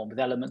going on with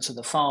elements of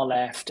the far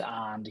left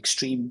and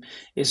extreme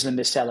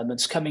Islamist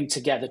elements coming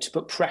together to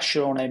put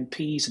pressure on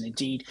MPs, and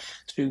indeed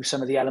through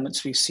some of the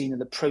elements we've seen in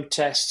the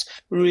protests,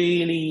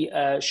 really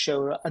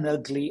show an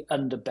ugly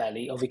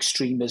underbelly of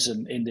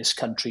extremism in this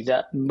country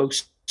that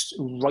most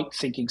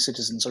right-thinking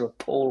citizens are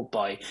appalled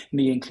by,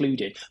 me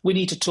included. We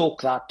need to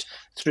talk that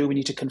through. We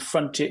need to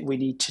confront it. We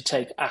need to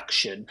take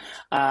action.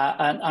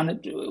 And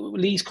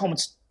Lee's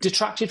comments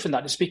detracted from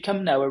that. It's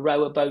become now a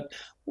row about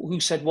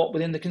who said what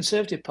within the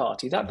Conservative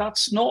Party.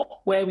 That's not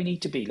where we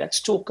need to be. Let's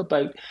talk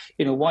about,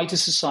 wider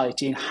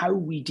society and how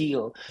we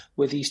deal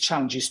with these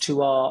challenges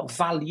to our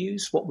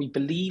values, what we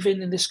believe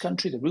in this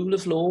country, the rule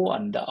of law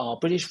and our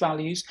British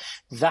values.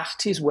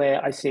 That is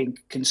where I think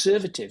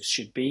Conservatives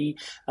should be.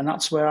 And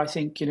that's where I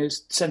think,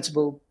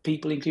 sensible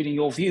people, including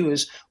your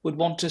viewers, would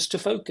want us to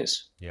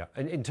focus. Yeah.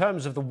 And in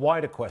terms of the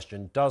wider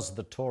question, does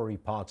the Tory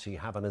party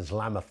have an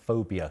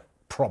Islamophobia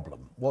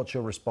problem? What's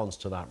your response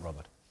to that,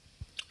 Robert?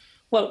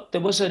 Well,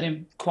 there was an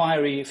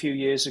inquiry a few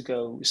years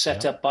ago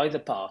set up by the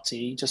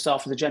party just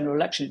after the general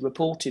election. It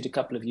reported a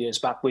couple of years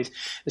back with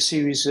a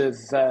series of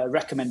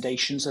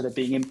recommendations that are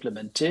being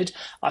implemented.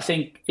 I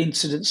think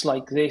incidents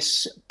like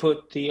this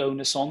put the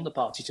onus on the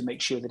party to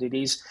make sure that it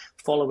is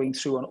following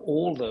through on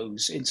all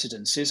those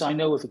incidences. I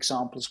know of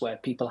examples where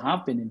people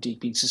have indeed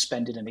been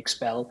suspended and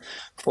expelled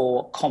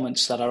for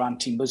comments that are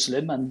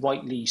anti-Muslim, and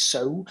rightly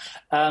so.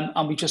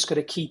 And we've just got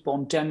to keep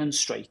on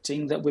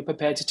demonstrating that we're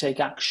prepared to take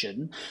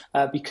action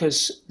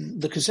because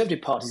the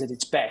Conservative Party is at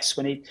its best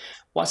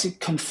whilst it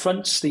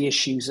confronts the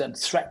issues and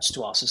threats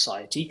to our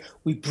society,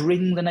 we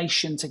bring the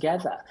nation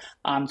together.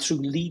 And through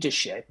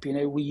leadership,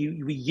 we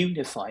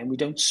unify and we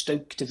don't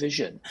stoke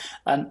division.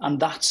 And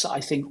that's, I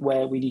think,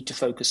 where we need to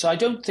focus. So I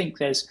don't think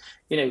there's,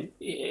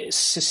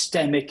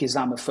 systemic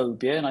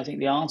Islamophobia. And I think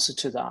the answer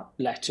to that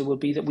letter will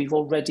be that we've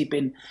already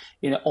been,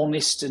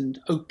 honest and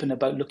open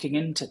about looking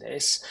into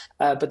this,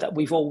 but that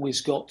we've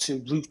always got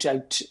to root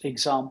out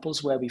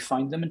examples where we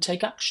find them and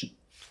take action.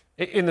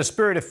 In the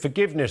spirit of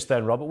forgiveness,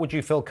 then, Robert, would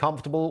you feel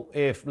comfortable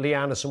if Lee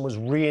Anderson was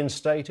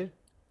reinstated?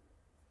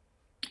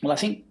 Well, I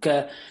think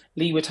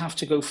Lee would have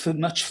to go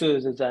much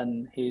further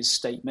than his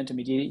statement. I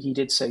mean, he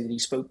did say that he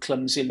spoke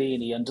clumsily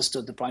and he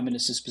understood the Prime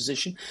Minister's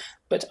position.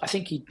 But I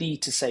think he'd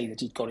need to say that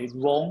he'd got it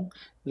wrong,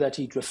 that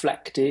he'd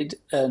reflected,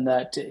 and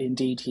that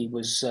indeed he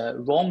was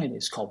wrong in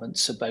his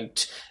comments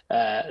about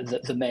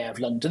the Mayor of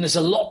London. There's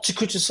a lot to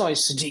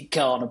criticise Sadiq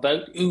Khan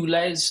about,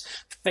 Ulez,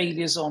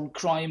 failures on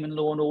crime and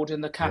law and order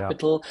in the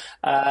capital.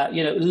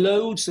 You know,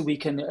 loads that we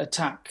can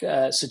attack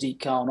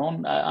Sadiq Khan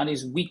on and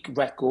his weak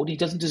record. He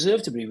doesn't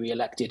deserve to be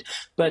re-elected.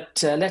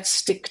 But let's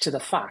stick to the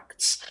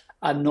facts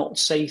and not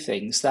say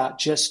things that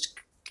just,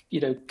 you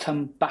know,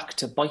 come back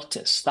to bite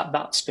us.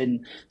 That's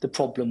been the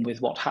problem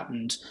with what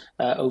happened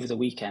over the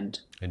weekend.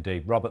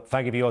 Indeed. Robert,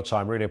 thank you for your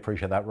time. Really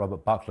appreciate that.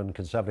 Robert Buckland,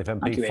 Conservative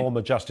MP,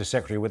 former Justice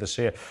Secretary, with us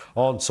here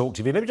on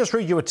talkTV. Let me just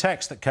read you a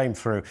text that came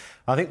through.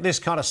 I think this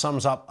kind of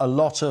sums up a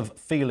lot of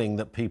feeling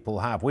that people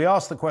have. We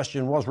asked the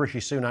question, was Rishi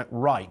Sunak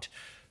right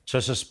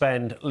to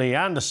suspend Lee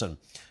Anderson?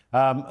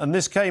 And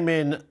this came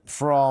in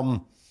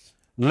from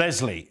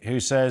Leslie, who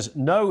says,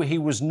 no, he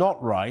was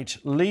not right.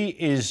 Lee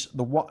is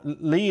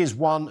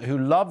one who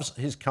loves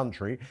his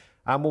country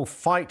and will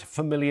fight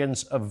for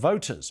millions of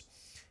voters.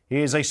 He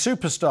is a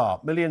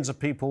superstar. Millions of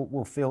people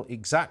will feel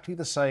exactly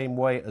the same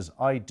way as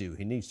I do.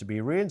 He needs to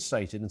be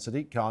reinstated and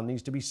Sadiq Khan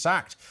needs to be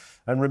sacked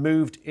and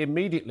removed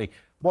immediately.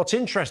 What's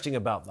interesting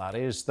about that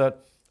is that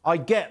I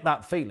get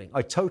that feeling.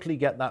 I totally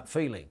get that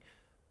feeling.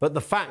 But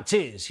the fact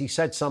is, he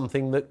said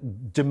something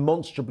that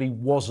demonstrably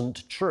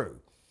wasn't true.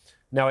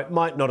 Now, it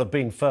might not have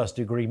been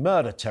first-degree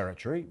murder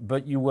territory,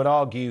 but you would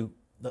argue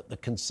that the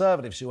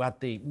Conservatives, who had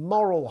the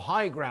moral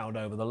high ground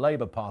over the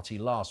Labour Party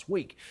last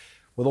week,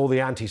 with all the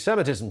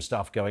anti-Semitism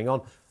stuff going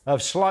on,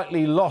 have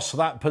slightly lost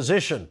that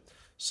position,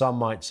 some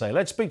might say.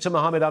 Let's speak to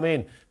Mohammed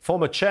Amin,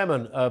 former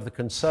chairman of the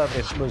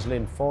Conservative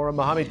Muslim Forum.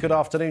 Mohammed, good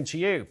afternoon to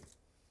you.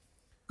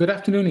 Good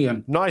afternoon,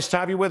 Ian. Nice to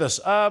have you with us.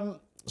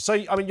 So,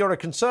 I mean, you're a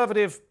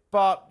Conservative,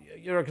 but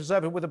you're a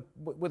Conservative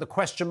with a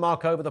question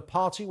mark over the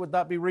party. Would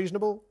that be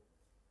reasonable?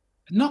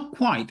 Not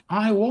quite.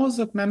 I was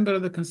a member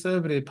of the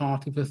Conservative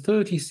Party for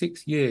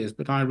 36 years,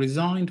 but I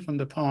resigned from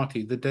the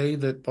party the day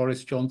that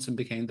Boris Johnson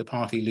became the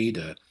party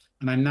leader.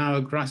 And I'm now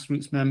a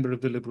grassroots member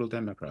of the Liberal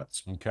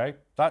Democrats. OK.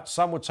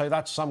 Some would say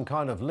that's some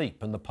kind of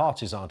leap, and the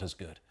parties aren't as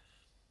good.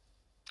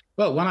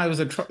 Well, when I was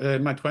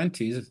in my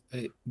 20s,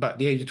 about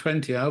the age of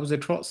 20, I was a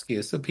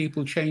Trotskyist, so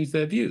people changed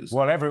their views.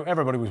 Well,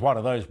 everybody was one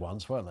of those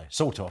once, weren't they?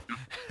 Sort of.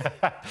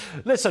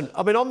 Listen,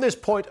 I mean, on this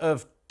point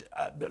of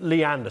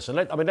Lee Anderson,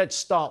 let's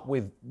start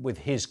with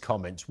his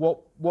comments.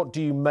 What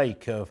do you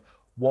make of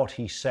what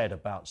he said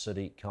about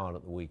Sadiq Khan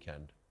at the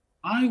weekend?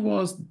 I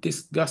was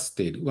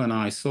disgusted when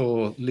I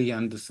saw Lee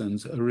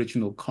Anderson's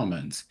original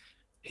comments.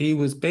 He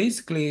was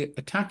basically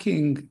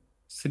attacking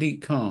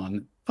Sadiq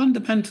Khan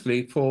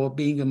fundamentally for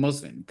being a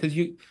Muslim. Because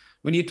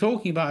when you're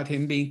talking about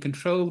him being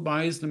controlled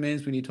by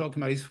Islamists, when you're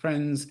talking about his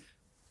friends,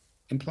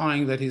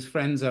 implying that his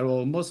friends are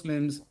all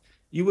Muslims,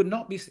 he would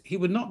not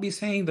be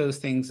saying those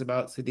things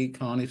about Sadiq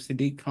Khan if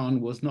Sadiq Khan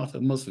was not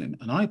a Muslim.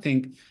 And I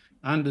think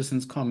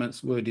Anderson's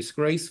comments were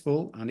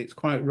disgraceful, and it's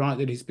quite right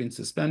that he's been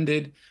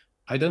suspended.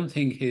 I don't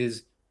think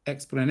his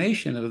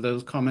explanation of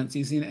those comments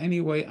is in any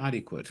way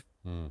adequate.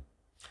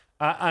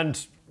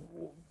 And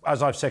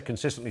as I've said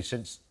consistently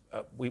since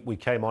we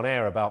came on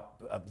air about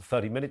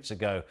 30 minutes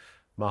ago,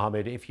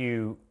 Mohammed, if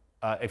you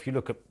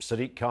look at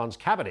Sadiq Khan's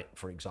cabinet,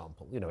 for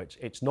example, you know,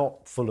 it's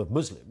not full of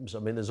Muslims. I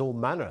mean, there's all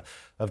manner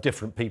of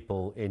different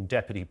people in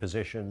deputy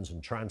positions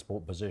and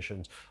transport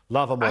positions,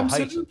 love them or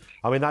hate them.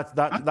 I mean,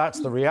 that's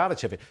the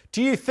reality of it.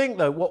 Do you think,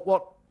 though,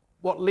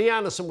 what Lee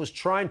Anderson was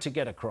trying to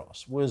get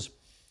across was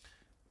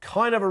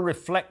kind of a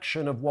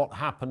reflection of what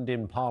happened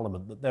in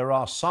Parliament, that there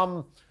are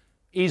some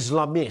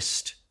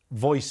Islamist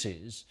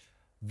voices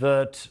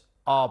that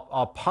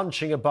are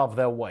punching above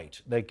their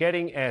weight? They're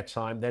getting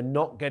airtime. They're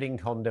not getting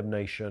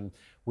condemnation.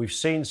 We've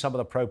seen some of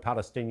the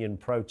pro-Palestinian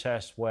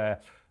protests where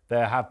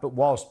there have, but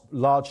whilst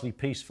largely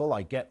peaceful,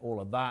 I get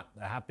all of that,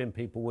 there have been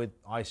people with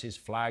ISIS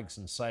flags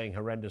and saying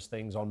horrendous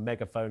things on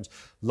megaphones,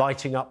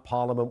 lighting up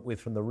Parliament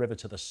with From the River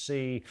to the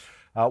Sea,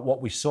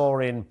 what we saw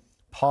in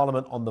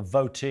Parliament on the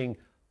voting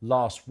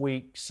last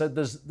week. So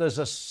there's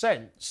a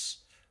sense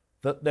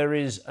that there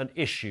is an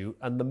issue,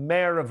 and the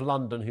Mayor of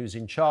London, who's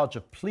in charge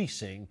of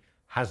policing,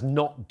 has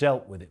not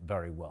dealt with it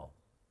very well.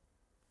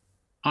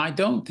 I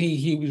don't think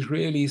he was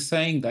really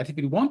saying that. If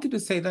he wanted to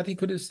say that, he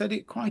could have said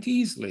it quite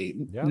easily.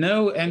 Yeah.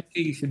 No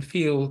MP should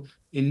feel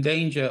in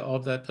danger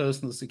of their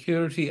personal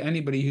security.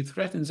 Anybody who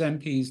threatens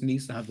MPs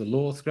needs to have the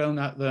law thrown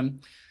at them.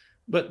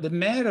 But the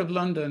Mayor of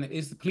London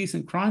is the Police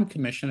and Crime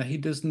Commissioner. He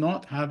does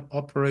not have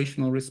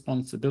operational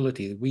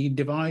responsibility. We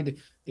divide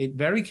it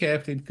very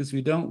carefully because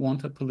we don't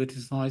want a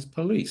politicised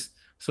police.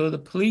 So the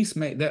police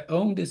make their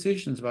own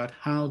decisions about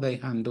how they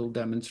handle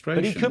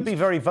demonstrations. But he could be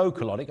very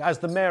vocal on it. As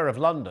the Mayor of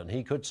London,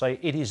 he could say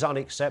it is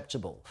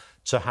unacceptable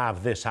to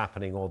have this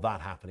happening or that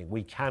happening.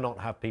 We cannot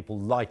have people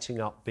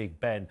lighting up Big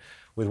Ben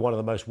with one of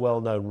the most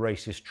well-known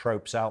racist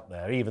tropes out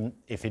there, even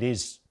if it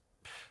is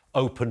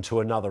open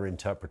to another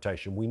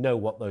interpretation. We know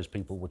what those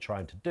people were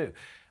trying to do.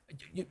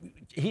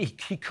 He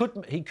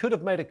could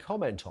have made a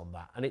comment on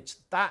that, and it's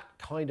that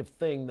kind of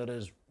thing that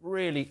has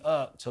really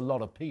irked a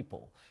lot of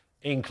people,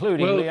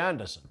 including Lee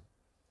Anderson.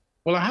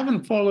 Well, I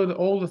haven't followed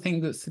all the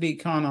things that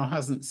Sadiq Khan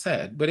hasn't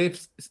said, but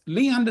if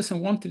Lee Anderson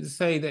wanted to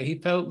say that he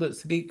felt that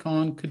Sadiq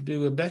Khan could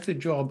do a better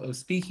job of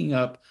speaking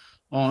up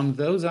on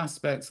those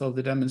aspects of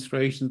the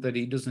demonstrations that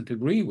he doesn't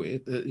agree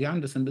with, that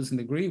Anderson doesn't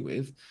agree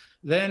with,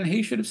 then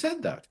he should have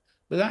said that.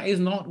 But that is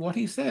not what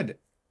he said.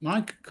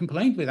 My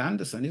complaint with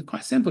Anderson is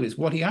quite simple. It's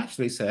what he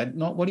actually said,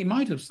 not what he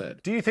might have said.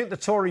 Do you think the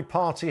Tory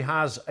party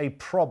has a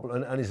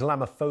problem, an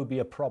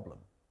Islamophobia problem?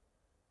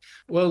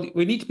 Well,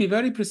 we need to be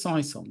very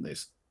precise on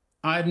this.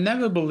 I've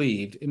never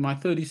believed in my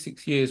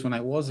 36 years when I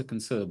was a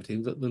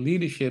Conservative that the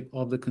leadership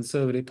of the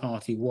Conservative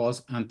Party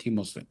was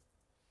anti-Muslim.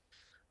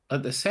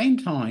 At the same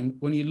time,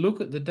 when you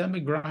look at the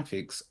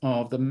demographics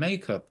of the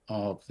makeup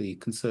of the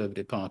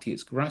Conservative Party,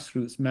 its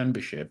grassroots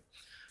membership,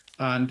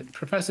 and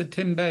Professor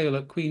Tim Bale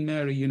at Queen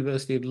Mary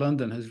University of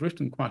London has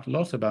written quite a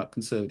lot about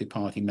Conservative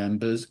Party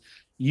members.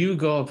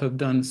 YouGov have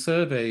done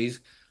surveys,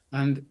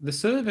 and the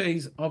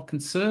surveys of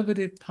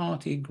Conservative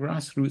Party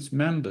grassroots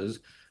members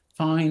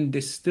find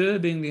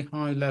disturbingly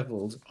high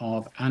levels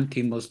of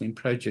anti-Muslim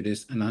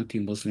prejudice and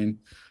anti-Muslim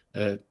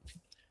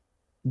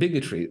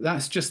bigotry.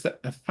 That's just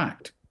a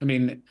fact. I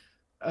mean,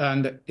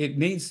 and it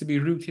needs to be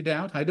rooted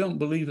out. I don't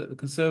believe that the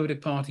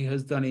Conservative Party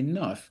has done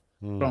enough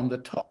from the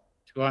top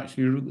to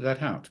actually root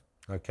that out.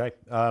 OK.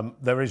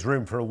 There is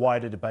room for a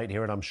wider debate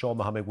here, and I'm sure,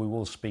 Mohammed, we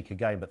will speak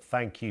again. But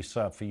thank you,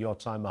 sir, for your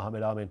time.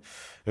 Mohammed Amin,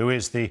 who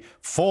is the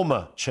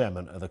former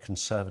chairman of the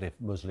Conservative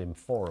Muslim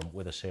Forum,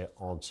 with us here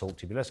on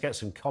talkTV. Let's get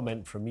some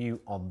comment from you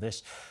on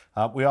this.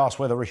 We asked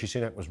whether Rishi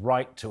Sunak was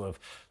right to have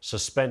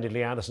suspended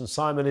Lee Anderson.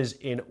 Simon is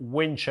in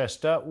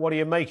Winchester. What are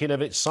you making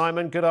of it,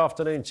 Simon? Good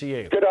afternoon to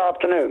you. Good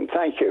afternoon.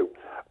 Thank you.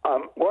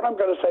 What I'm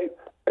going to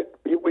say,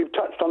 we've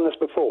touched on this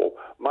before.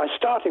 My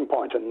starting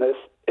point in this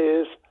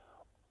is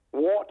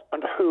what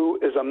and who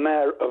is a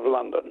mayor of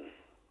London?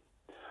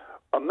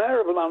 A mayor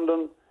of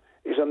London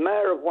is a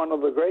mayor of one of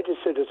the greatest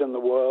cities in the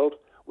world.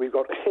 We've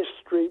got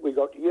history, we've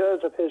got years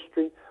of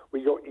history,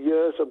 we've got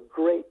years of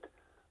great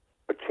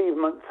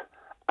achievements,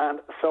 and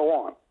so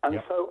on.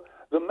 And so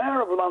the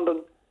mayor of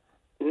London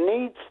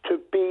needs to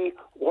be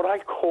what I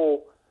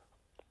call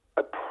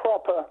a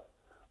proper,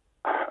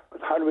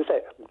 how do we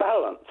say,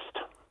 balanced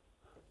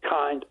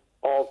kind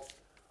of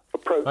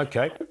approach.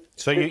 OK.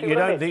 So you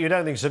don't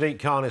think Sadiq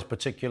Khan is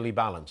particularly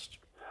balanced?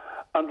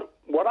 And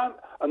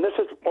this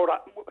is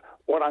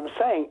what I'm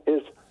saying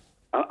is,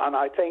 and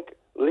I think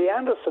Lee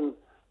Anderson,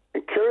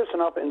 curious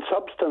enough, in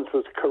substance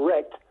was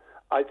correct.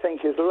 I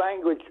think his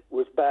language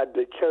was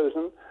badly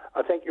chosen.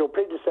 I think your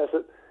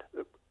predecessor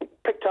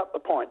picked up the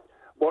point.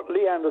 What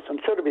Lee Anderson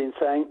should have been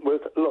saying was,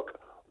 look,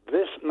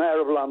 this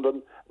mayor of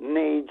London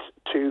needs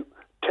to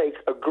take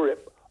a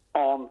grip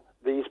on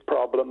these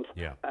problems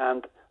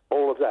and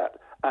all of that.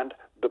 And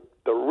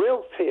the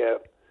real fear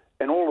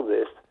in all of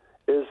this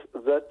is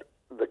that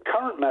the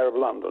current mayor of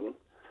London,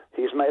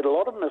 he's made a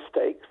lot of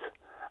mistakes,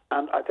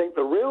 and I think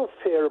the real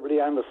fear of Lee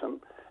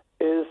Anderson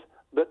is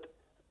that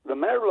the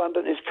mayor of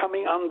London is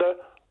coming under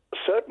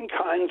certain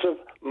kinds of,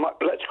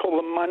 let's call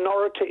them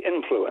minority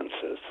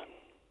influences.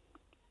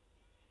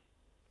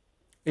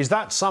 Is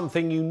that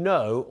something you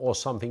know or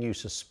something you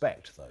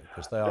suspect, though?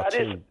 Because they are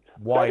two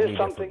widely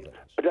different things.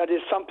 That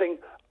is something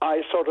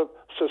I sort of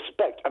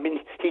suspect. I mean,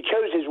 he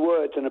chose his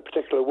words in a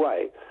particular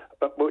way,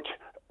 which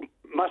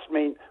must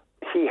mean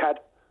he had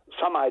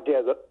some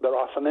idea that there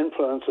are some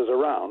influences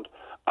around.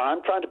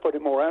 I'm trying to put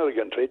it more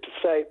elegantly to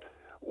say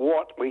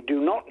what we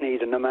do not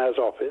need in the mayor's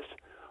office,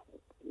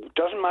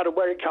 doesn't matter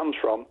where it comes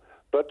from,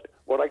 but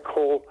what I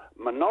call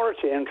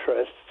minority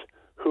interests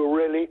who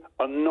really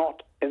are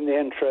not in the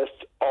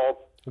interests of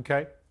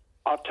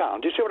our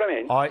town. Do you see what I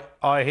mean?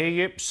 I hear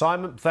you.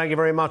 Simon, thank you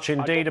very much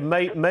indeed. And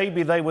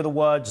maybe they were the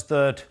words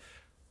that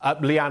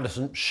Lee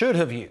Anderson should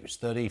have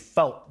used, that he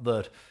felt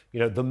that,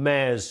 the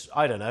mayor's,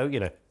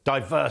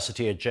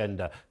 diversity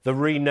agenda, the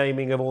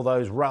renaming of all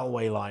those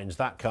railway lines,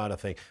 that kind of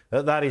thing,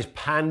 that is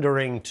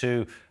pandering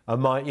to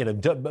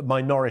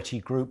minority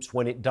groups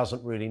when it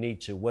doesn't really need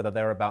to, whether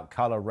they're about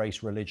colour,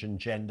 race, religion,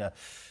 gender,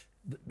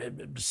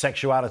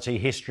 sexuality,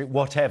 history,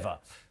 whatever.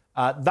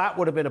 That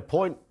would have been a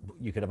point.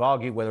 You could have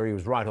argued whether he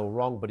was right or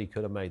wrong, but he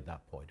could have made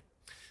that point.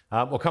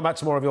 We'll come back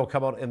to more of your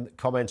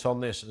comments on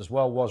this as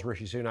well. Was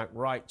Rishi Sunak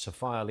right to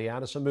fire Lee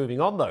Anderson?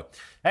 Moving on, though.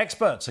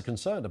 Experts are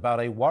concerned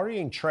about a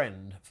worrying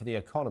trend for the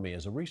economy,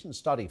 as a recent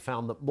study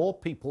found that more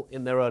people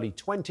in their early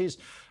 20s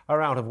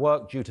are out of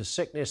work due to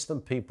sickness than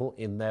people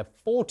in their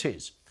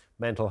 40s.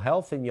 Mental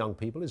health in young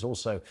people is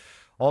also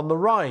on the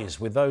rise,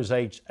 with those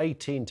aged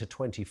 18 to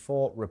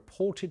 24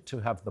 reported to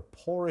have the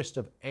poorest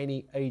of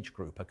any age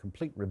group, a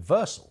complete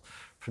reversal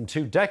from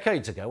 2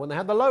 decades ago when they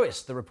had the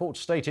lowest. The report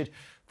stated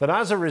that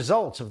as a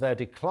result of their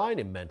decline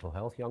in mental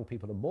health, young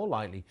people are more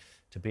likely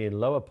to be in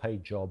lower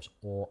paid jobs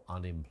or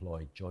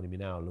unemployed. Joining me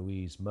now,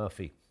 Louise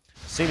Murphy,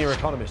 senior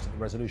economist at the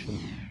Resolution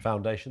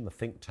Foundation, the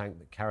think tank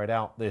that carried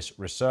out this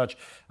research.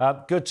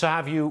 Good to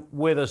have you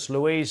with us,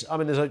 Louise. I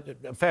mean, there's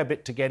a fair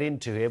bit to get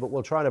into here, but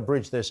we'll try to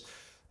bridge this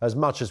as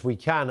much as we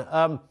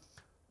can.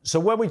 So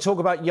when we talk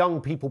about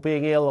young people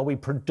being ill, are we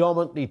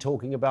predominantly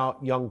talking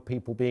about young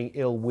people being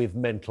ill with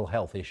mental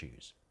health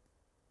issues?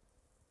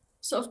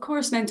 So, of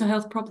course, mental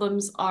health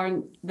problems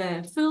aren't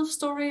the full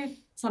story.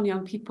 Some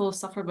young people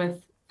suffer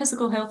with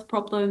physical health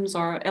problems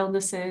or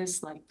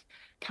illnesses like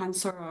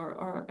cancer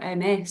or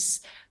MS.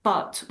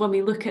 But when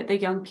we look at the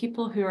young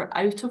people who are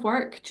out of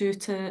work due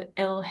to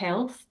ill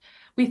health,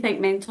 we think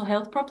mental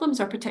health problems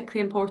are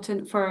particularly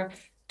important for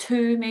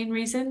two main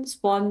reasons.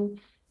 One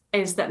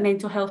is that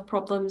mental health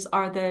problems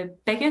are the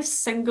biggest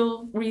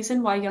single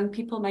reason why young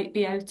people might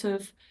be out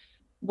of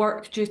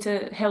work due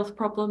to health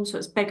problems. So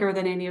it's bigger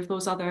than any of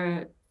those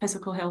other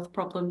physical health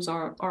problems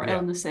or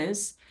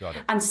illnesses. Got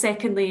it. And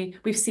secondly,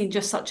 we've seen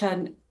just such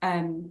an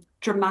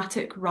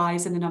dramatic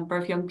rise in the number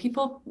of young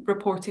people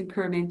reporting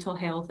poor mental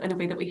health in a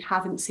way that we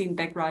haven't seen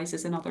big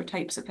rises in other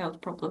types of health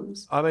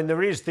problems. I mean,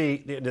 there is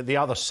the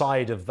other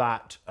side of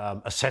that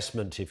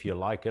assessment, if you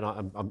like, and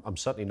I'm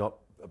certainly not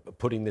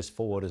putting this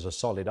forward as a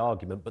solid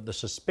argument, but the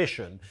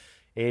suspicion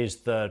is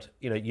that,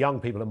 you know,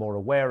 young people are more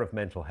aware of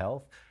mental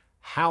health,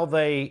 how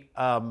they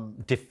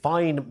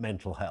define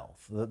mental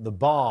health, the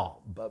bar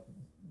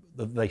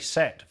that they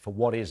set for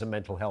what is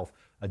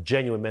a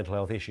genuine mental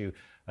health issue,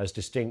 as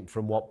distinct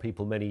from what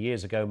people many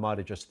years ago might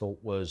have just thought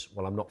was,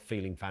 well, I'm not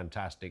feeling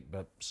fantastic,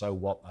 but so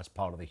what? That's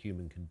part of the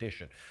human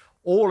condition.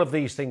 All of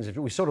these things, if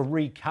we sort of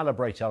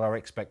recalibrate our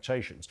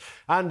expectations,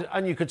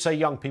 and you could say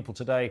young people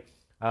today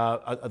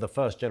are the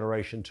first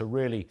generation to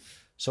really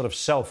sort of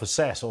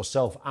self-assess or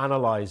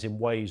self-analyse in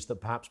ways that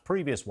perhaps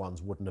previous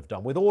ones wouldn't have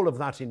done. With all of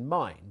that in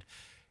mind,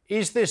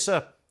 is this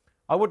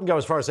I wouldn't go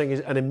as far as saying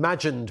it's an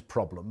imagined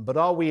problem, but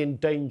are we in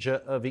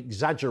danger of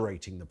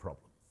exaggerating the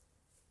problem?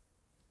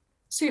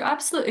 So you're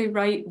absolutely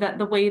right that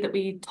the way that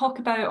we talk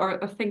about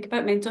or think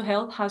about mental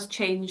health has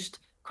changed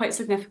quite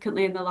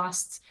significantly in the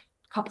last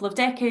couple of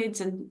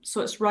decades. And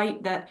so it's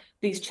right that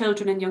these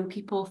children and young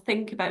people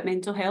think about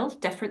mental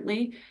health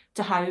differently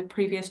to how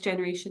previous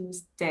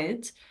generations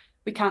did.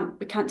 We can't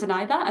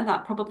deny that, and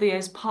that probably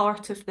is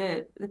part of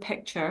the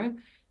picture.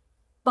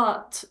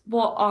 But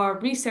what our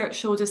research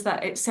showed is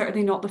that it's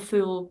certainly not the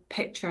full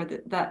picture,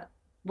 that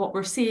what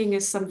we're seeing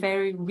is some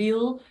very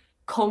real,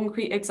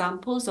 concrete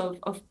examples of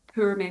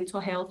poor mental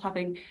health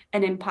having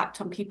an impact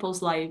on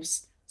people's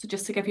lives. So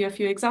just to give you a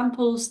few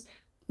examples,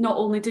 not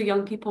only do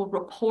young people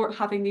report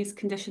having these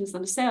conditions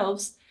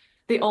themselves,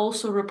 they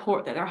also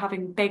report that they're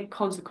having big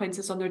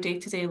consequences on their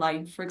day-to-day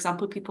life. For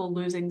example, people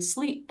losing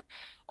sleep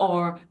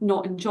or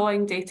not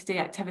enjoying day-to-day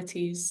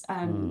activities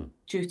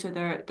due to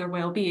their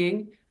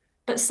well-being.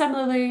 But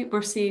similarly,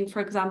 we're seeing, for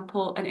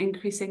example, an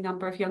increasing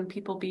number of young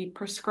people be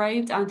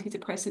prescribed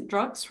antidepressant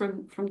drugs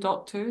from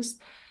doctors.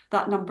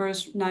 That number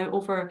is now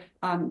over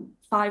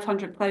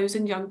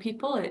 500,000 young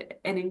people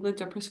in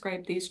England are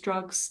prescribed these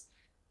drugs.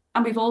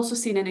 And we've also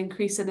seen an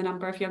increase in the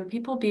number of young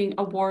people being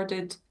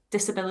awarded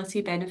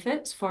disability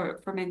benefits for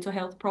mental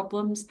health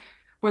problems,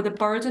 where the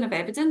burden of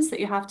evidence that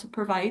you have to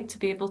provide to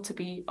be able to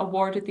be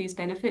awarded these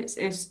benefits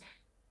is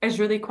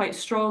really quite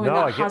strong, and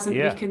that hasn't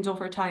weakened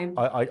over time.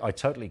 I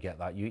totally get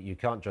that. You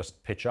can't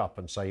just pitch up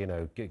and say, you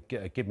know,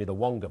 give me the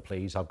Wonga,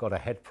 please. I've got a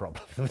head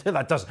problem.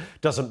 That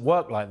doesn't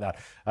work like that.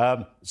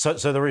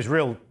 So there is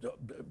real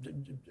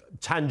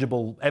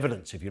tangible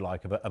evidence, if you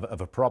like,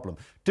 of a problem.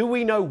 Do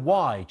we know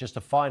why? Just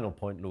a final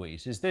point,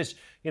 Louise. Is this,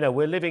 you know,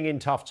 we're living in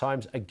tough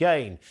times.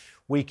 Again,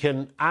 we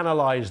can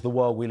analyse the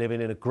world we live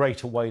in a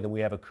greater way than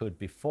we ever could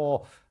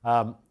before.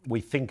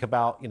 We think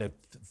about, you know,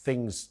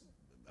 things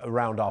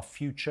around our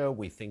future.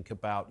 We think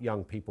about,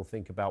 young people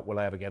think about, will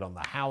I ever get on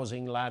the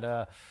housing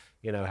ladder?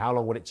 You know, how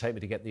long would it take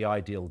me to get the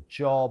ideal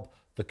job?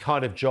 The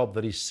kind of job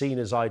that is seen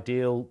as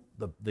ideal,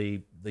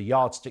 the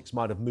yardsticks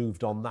might have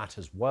moved on that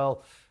as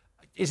well.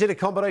 Is it a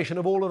combination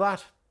of all of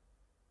that?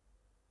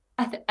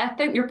 I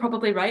think you're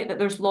probably right that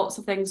there's lots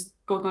of things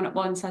going on at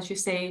once, as you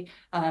say.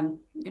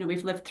 You know,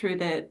 we've lived through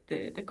the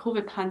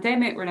COVID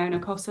pandemic. We're now in a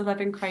cost of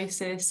living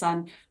crisis,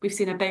 and we've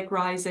seen a big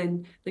rise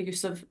in the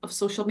use of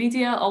social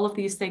media. All of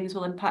these things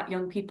will impact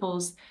young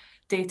people's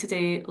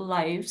day-to-day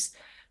lives.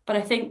 But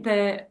I think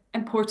the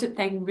important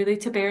thing really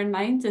to bear in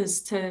mind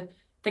is to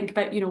think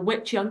about, you know,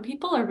 which young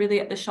people are really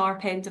at the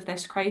sharp end of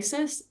this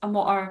crisis. And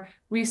what our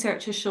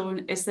research has shown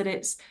is that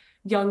it's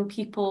young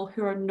people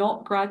who are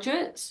not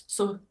graduates,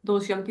 so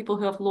those young people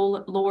who have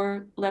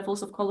lower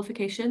levels of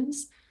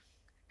qualifications,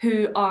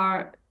 who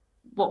are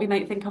what we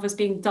might think of as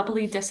being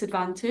doubly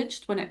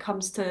disadvantaged when it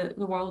comes to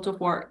the world of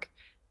work.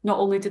 Not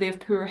only do they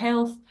have poor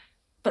health,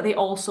 but they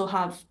also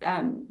have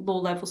low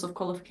levels of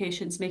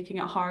qualifications, making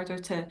it harder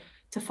to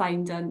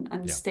find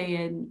and stay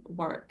in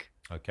work.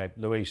 OK,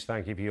 Louise,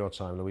 thank you for your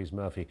time. Louise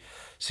Murphy,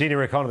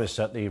 senior economist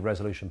at the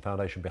Resolution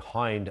Foundation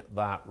behind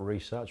that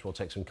research. We'll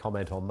take some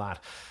comment on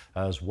that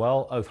as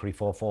well.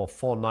 0344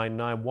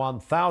 499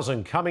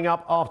 1000. Coming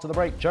up after the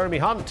break, Jeremy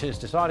Hunt is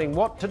deciding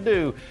what to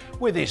do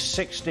with his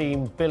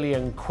 16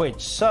 billion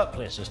quid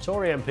surplus as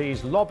Tory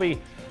MPs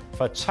lobby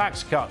for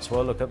tax cuts.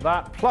 We'll look at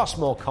that, plus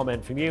more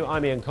comment from you.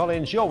 I'm Ian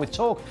Collins. You're with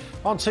Talk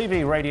on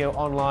TV, radio,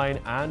 online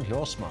and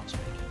your smart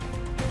speaker.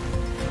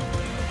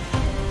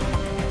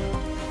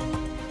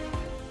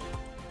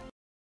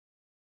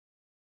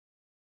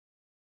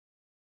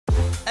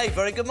 Hey,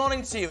 very good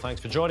morning to you.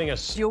 Thanks for joining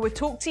us. You're with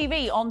Talk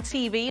TV,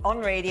 on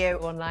radio,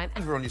 online,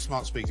 and we're on your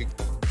smart speaker.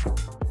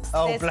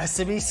 Oh, bless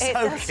him, he's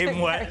soaking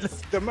wet.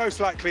 The most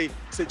likely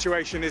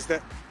situation is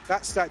that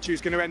That statue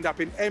is going to end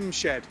up in M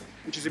Shed,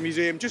 which is a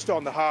museum just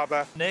on the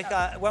harbour. Nick,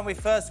 when we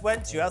first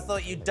went to you, I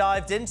thought you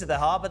dived into the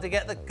harbour to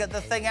get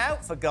the thing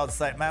out, for God's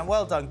sake, man.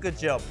 Well done, good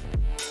job.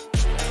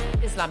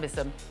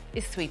 Islamism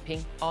is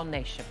sweeping our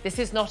nation. This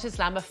is not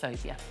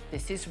Islamophobia.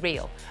 This is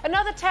real.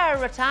 Another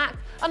terror attack,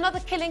 another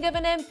killing of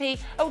an MP.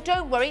 Oh,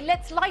 don't worry,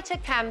 let's light a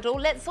candle,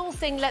 let's all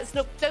sing,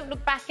 don't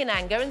look back in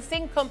anger and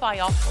sing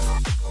Kumbaya.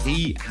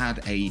 He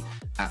had a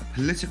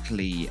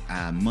politically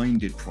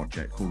minded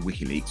project called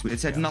WikiLeaks. It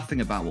said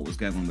nothing about what was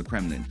going on in the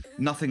Kremlin,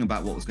 nothing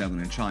about what was going on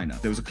in China.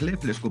 There was a clear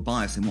political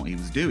bias in what he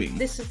was doing.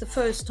 This is the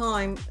first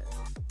time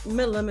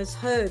Milam has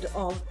heard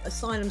of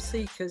asylum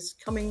seekers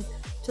coming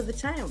to the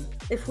town.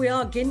 If we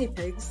are guinea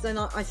pigs, then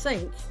I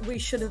think we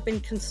should have been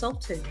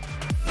consulted.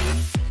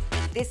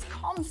 This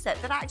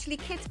concept that actually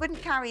kids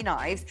wouldn't carry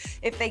knives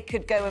if they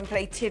could go and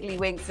play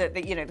tiddlywinks at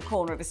the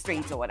corner of a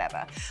street or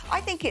whatever.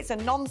 I think it's a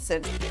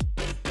nonsense.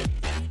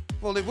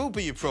 Well, it will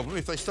be your problem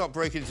if they start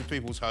breaking into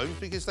people's homes,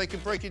 because they can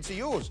break into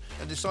yours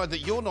and decide that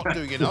you're not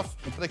doing enough.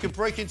 They can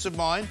break into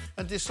mine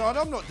and decide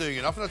I'm not doing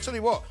enough. And I tell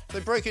you what, if they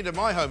break into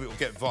my home, it will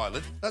get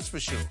violent. That's for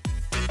sure.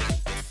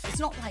 It's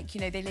not like,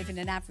 they live in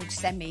an average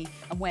semi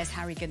and where's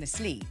Harry going to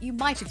sleep? You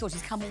might have thought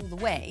he's come all the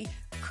way.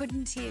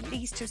 Couldn't he at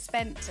least have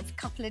spent a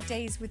couple of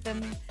days with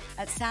them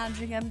at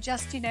Sandringham,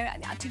 just, to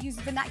use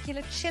the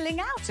vernacular, chilling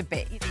out a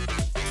bit?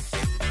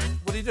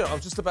 What are you doing? I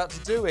was just about to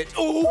do it.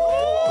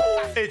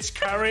 Oh! It's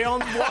Carry On.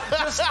 What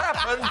just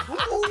happened?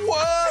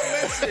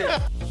 We're missing.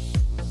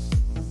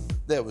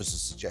 There was a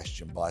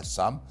suggestion by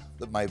some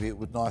that maybe it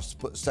would be nice to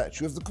put a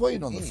statue of the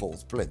Queen on the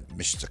fourth plinth.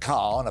 Mr.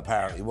 Khan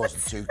apparently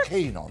wasn't too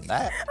keen on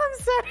that.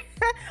 I'm sorry.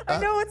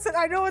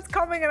 I know it's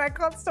coming and I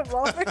can't stop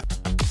laughing.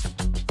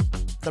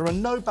 There are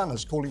no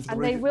banners calling for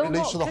the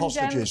release of the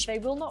hostages. They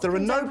will not. There are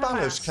no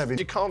banners, Kevin.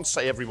 You can't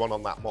say everyone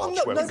on that march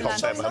not- went no, and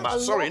condemn no, Hamas. no,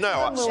 Sorry,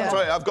 no,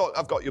 sorry, I've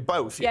got you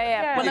both.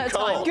 Yeah. You One at a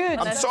time. can't. Good.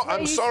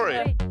 I'm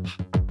sorry.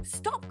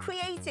 Stop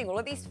creating all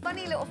of these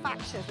funny little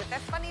factions with their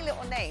funny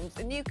little names.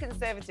 The New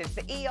Conservatives,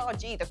 the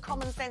ERG, the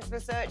Common Sense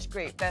Research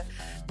Group, the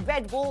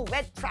Red Wall,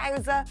 Red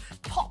Trouser,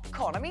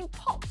 Popcorn. I mean,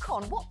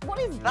 popcorn, what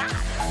is that?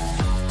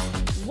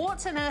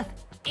 What on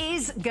earth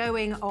is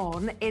going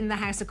on in the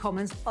House of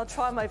Commons? I'll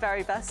try my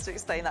very best to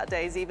explain that,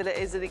 Daisy, but it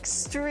is an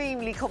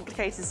extremely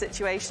complicated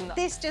situation.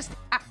 This just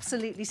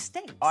absolutely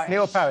stinks.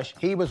 Neil Parish,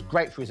 he was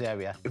great for his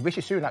area. If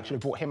Rishi Sunak should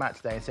have brought him out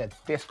today and said,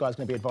 this guy's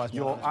going to be advised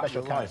by a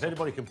special counsel. If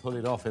anybody can pull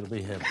it off, it'll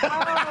be him.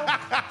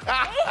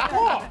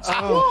 What?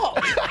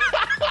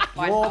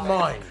 Your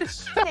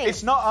minds.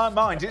 It's not our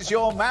minds, it's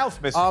your mouth,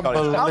 Mr.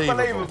 Collins.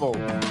 Unbelievable.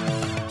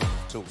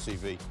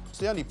 talkTV. It's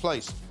the only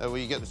place where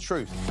you get the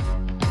truth.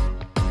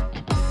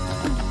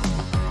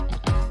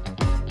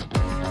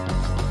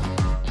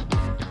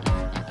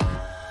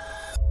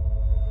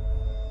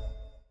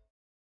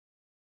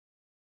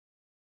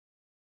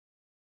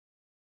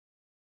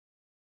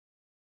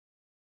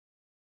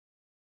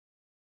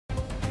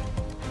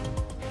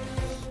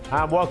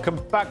 And welcome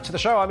back to the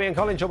show. I'm Ian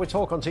Collins. You're with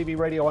Talk on TV,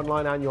 radio,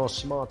 online and your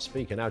smart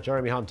speaker. Now,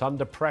 Jeremy Hunt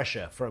under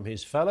pressure from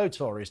his fellow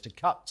Tories to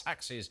cut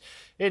taxes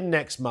in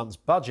next month's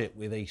budget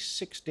with a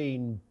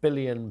 £16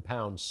 billion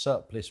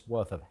surplus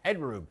worth of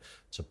headroom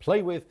to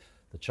play with.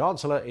 The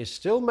Chancellor is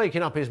still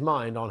making up his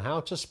mind on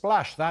how to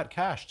splash that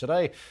cash.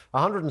 Today,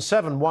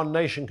 107 One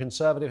Nation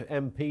Conservative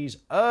MPs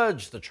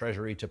urged the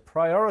Treasury to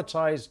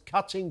prioritise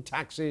cutting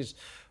taxes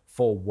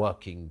for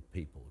working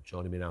people.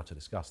 Joining me now to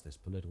discuss this,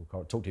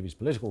 talkTV's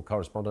political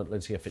correspondent,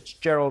 Lindsay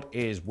Fitzgerald,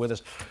 is with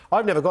us.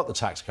 I've never got the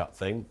tax cut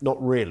thing,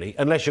 not really,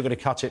 unless you're going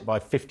to cut it by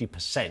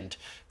 50%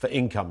 for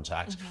income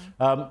tax.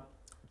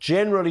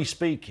 Generally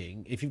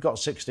speaking, if you've got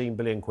 16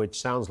 billion quid,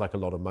 sounds like a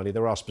lot of money.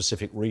 There are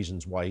specific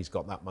reasons why he's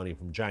got that money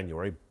from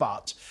January.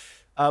 But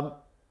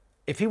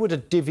if he were to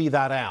divvy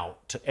that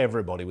out to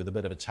everybody with a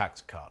bit of a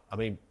tax cut, I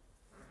mean,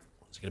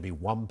 it's going to be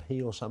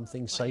 1p or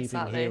something,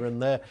 saving here and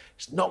there.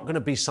 It's not going to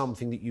be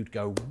something that you'd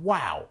go,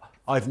 wow,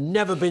 I've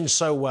never been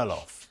so well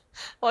off.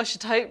 Well, I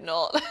should hope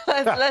not.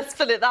 Let's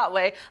put it that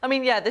way. I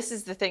mean, yeah, this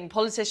is the thing.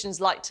 Politicians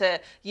like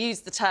to use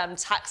the term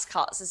tax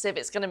cuts as if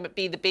it's going to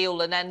be the be-all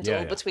and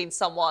end-all between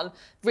someone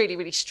really,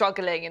 really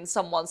struggling and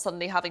someone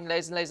suddenly having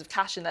loads and loads of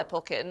cash in their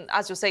pocket. And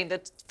as you're saying,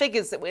 the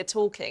figures that we're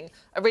talking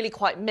are really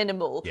quite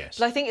minimal. Yes.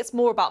 But I think it's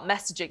more about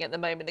messaging at the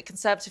moment. The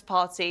Conservative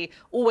Party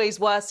always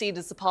were seen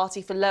as the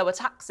party for lower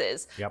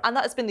taxes. And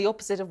that has been the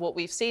opposite of what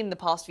we've seen in the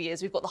past few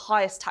years. We've got the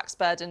highest tax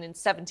burden in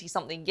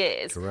 70-something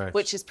years,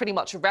 which is pretty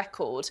much a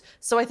record.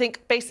 So I think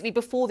basically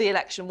before the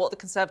election, what the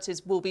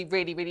Conservatives will be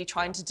really, really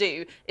trying to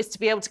do is to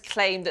be able to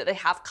claim that they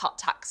have cut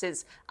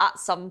taxes at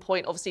some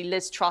point. Obviously,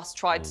 Liz Truss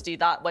tried to do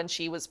that when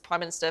she was Prime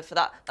Minister for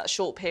that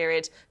short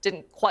period.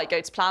 Didn't quite go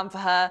to plan for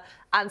her.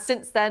 And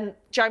since then,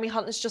 Jeremy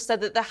Hunt has just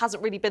said that there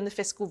hasn't really been the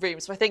fiscal room.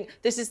 So I think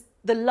this is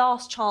the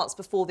last chance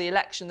before the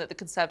election that the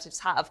Conservatives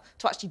have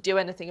to actually do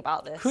anything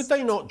about this. Could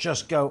they not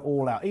just go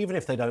all out, even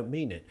if they don't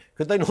mean it?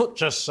 Could they not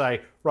just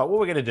say, right, what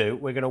we're going to do,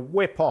 we're going to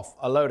whip off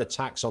a load of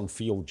tax on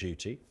fuel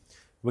duty.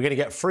 We're going to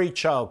get free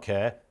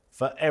childcare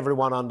for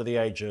everyone under the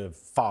age of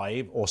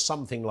 5 or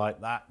something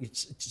like that.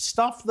 It's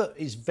stuff that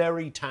is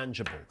very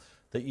tangible.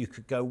 that you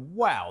could go,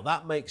 wow,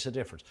 that makes a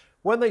difference.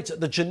 When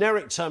the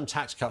generic term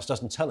tax cuts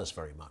doesn't tell us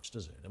very much,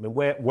 does it? I mean,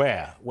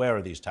 where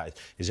are these taxes?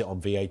 Is it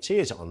on VAT?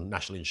 Is it on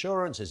national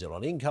insurance? Is it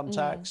on income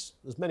tax?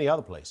 There's many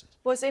other places.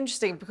 Well, it's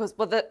interesting because,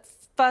 well, the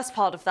first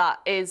part of that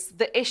is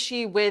the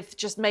issue with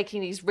just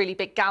making these really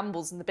big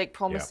gambles and the big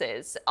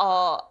promises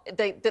are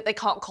that they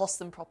can't cost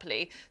them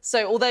properly.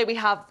 So although we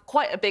have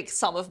quite a big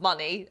sum of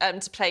money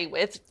to play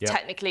with,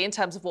 technically, in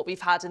terms of what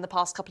we've had in the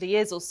past couple of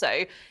years or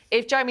so,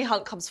 if Jeremy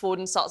Hunt comes forward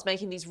and starts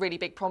making these really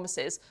big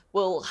promises,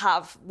 we'll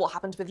have what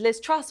happened with Liz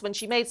Truss when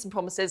she made some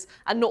promises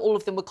and not all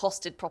of them were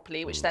costed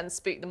properly, which then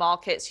spooked the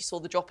markets. You saw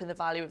the drop in the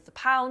value of the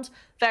pound,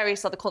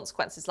 various other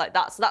consequences like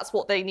that. So that's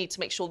what they need to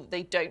make sure that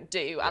they don't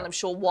do. And I'm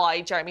sure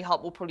why Jeremy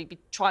Hunt will probably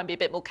try and be a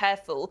bit more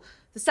careful.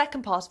 The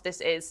second part of this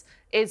is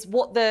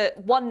what the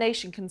One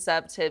Nation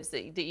Conservatives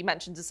that you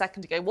mentioned a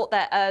second ago, what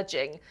they're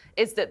urging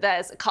is that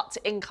there's a cut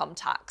to income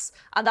tax.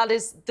 And that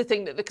is the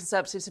thing that the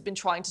Conservatives have been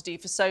trying to do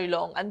for so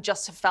long and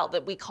just have felt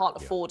that we can't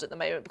afford at the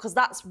moment, because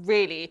that's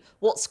really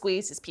what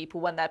squeezes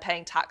people when they're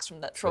paying tax from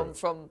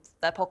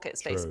their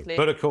pockets, basically.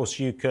 But of course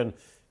you can,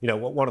 you know,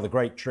 one of the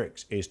great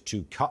tricks is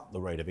to cut the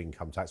rate of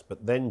income tax,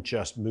 but then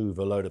just move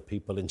a load of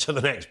people into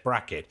the next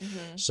bracket.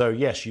 So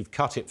yes, you've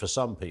cut it for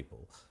some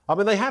people. I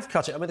mean, they have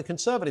cut it. I mean, the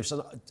Conservatives,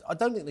 I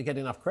don't think they get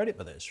enough credit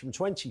for this. From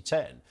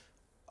 2010,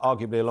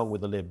 arguably along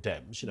with the Lib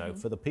Dems, you know,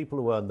 for the people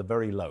who earn the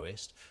very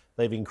lowest,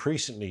 they've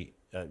increasingly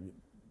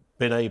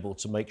been able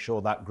to make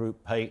sure that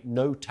group pay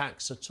no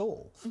tax at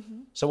all.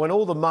 So when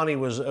all the money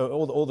was,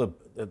 all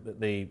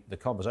the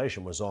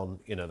conversation was on,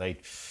 you know, they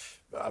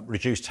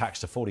reduced tax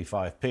to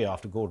 45p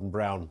after Gordon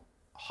Brown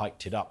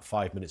hiked it up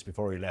 5 minutes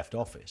before he left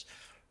office.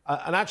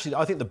 And actually,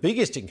 I think the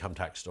biggest income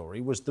tax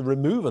story was the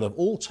removal of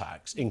all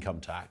income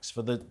tax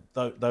for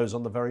those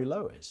on the very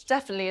lowest.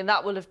 Definitely, and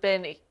that will have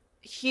been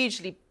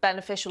hugely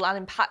beneficial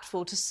and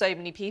impactful to so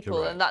many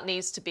people. And that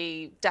needs to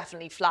be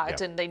definitely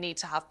flagged, and they need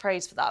to have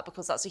praise for that,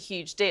 because that's a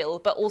huge deal.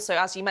 But also,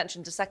 as you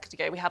mentioned a second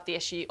ago, we have the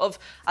issue of,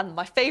 and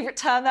my favourite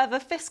term ever,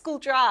 fiscal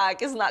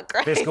drag. Isn't that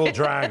great? Fiscal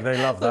drag, they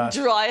love that.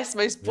 The driest,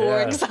 most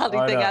boring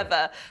sounding thing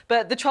ever.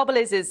 But the trouble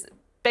is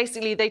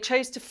basically they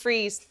chose to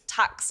freeze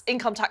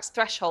income tax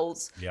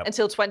thresholds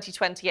until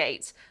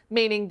 2028,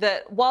 meaning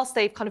that whilst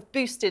they've kind of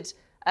boosted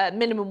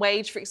minimum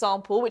wage, for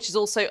example, which is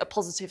also a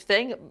positive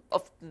thing,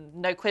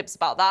 no quibs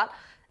about that,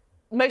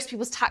 most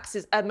people's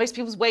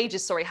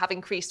wages, have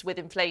increased with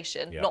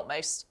inflation. Not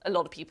most, a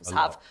lot of people's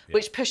have,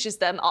 which pushes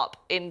them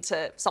up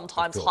into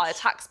sometimes higher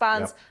tax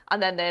bands,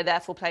 and then they're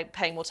therefore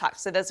paying more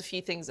tax. So there's a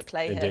few things at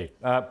play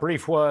here.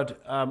 Brief word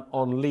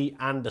on Lee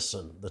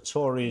Anderson, the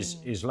Tories'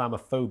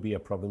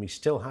 Islamophobia problem. He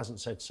still hasn't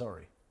said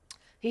sorry.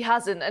 He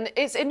hasn't, and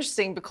it's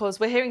interesting because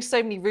we're hearing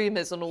so many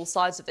rumours on all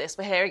sides of this.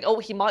 We're hearing, oh,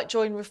 he might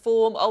join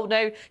Reform. Oh,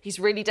 no, he's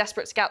really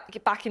desperate to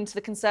get back into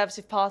the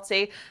Conservative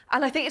Party.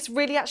 And I think it's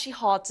really actually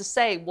hard to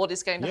say what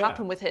is going to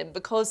happen with him,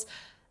 because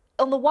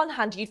on the one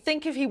hand, you'd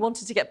think if he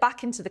wanted to get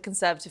back into the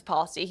Conservative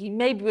Party, he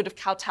maybe would have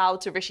kowtowed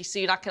to Rishi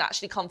Sunak and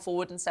actually come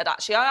forward and said,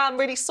 actually, I am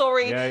really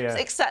sorry,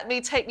 accept me,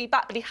 take me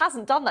back. But he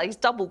hasn't done that. He's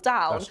doubled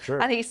down. That's true.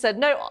 And he said,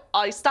 no,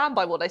 I stand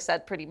by what I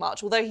said, pretty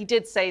much. Although he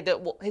did say that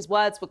his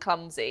words were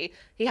clumsy,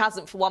 he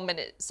hasn't for 1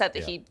 minute said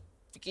that he,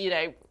 you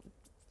know,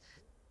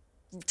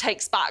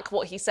 takes back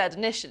what he said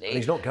initially. And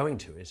he's not going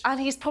to, is he? And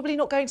he's probably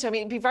not going to. I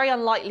mean, it'd be very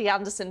unlikely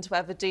Anderson to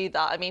ever do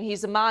that. I mean,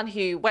 he's a man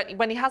who,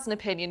 when he has an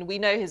opinion, we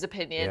know his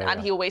opinion, and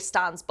he always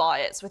stands by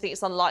it. So I think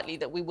it's unlikely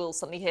that we will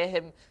suddenly hear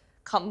him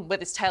come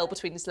with his tail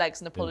between his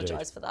legs and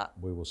apologise for that.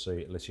 We will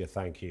see. Alicia,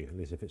 thank you.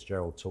 Alicia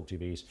Fitzgerald,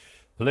 talkTV's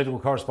political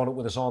correspondent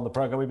with us on the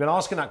programme. We've been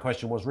asking that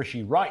question, was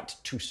Rishi right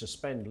to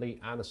suspend Lee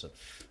Anderson?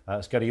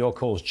 Let's go to your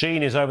calls.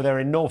 Jean is over there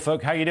in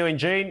Norfolk. How are you doing,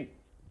 Jean?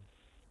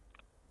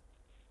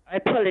 I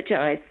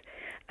apologise.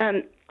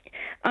 I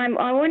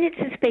wanted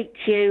to speak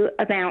to you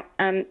about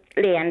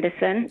Lee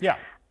Anderson. Yeah.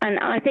 And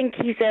I think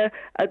he's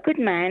a good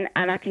man,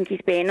 and I think he's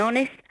being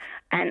honest,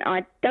 and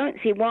I don't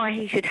see why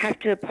he should have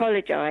to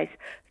apologise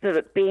for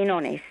being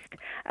honest.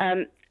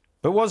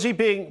 But was he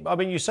being, I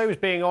mean, you say he was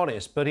being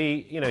honest, but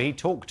he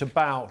talked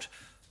about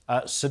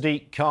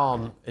Sadiq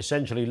Khan,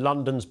 essentially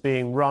London's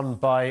being run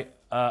by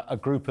a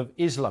group of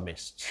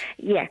Islamists.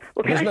 Yeah.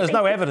 Well, there's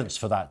no evidence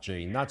for that,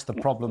 Jean. That's the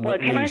problem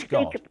that Lee's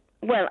got.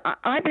 Well,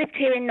 I've lived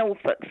here in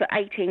Norfolk for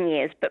 18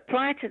 years, but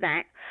prior to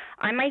that,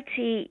 I'm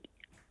 80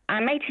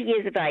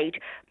 years of age,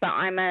 but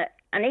I'm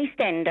an East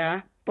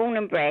Ender, born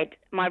and bred.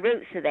 My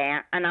roots are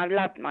there, and I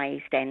love my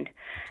East End.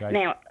 Okay.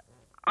 Now,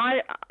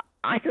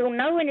 I feel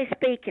no one is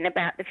speaking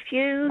about the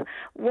few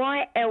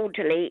white,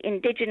 elderly,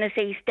 indigenous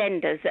East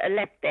Enders that are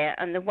left there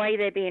and the way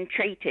they're being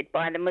treated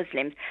by the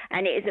Muslims,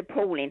 and it is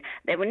appalling.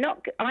 They were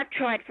not. I've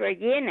tried for a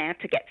year now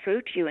to get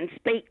through to you and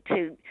speak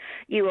to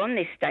you on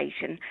this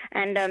station,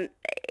 and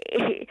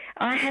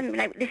I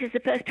haven't. This is the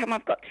first time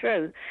I've got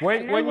through.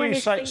 When you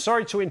say,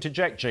 sorry to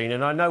interject, Jean,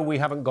 and I know we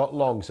haven't got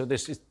long, so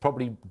this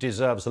probably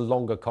deserves a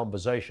longer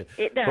conversation.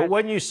 It does. But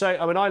when you say,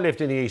 I mean, I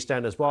lived in the East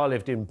End as well. I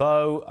lived in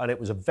Bow, and it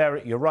was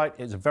you're right,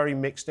 it's a very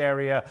mixed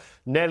area.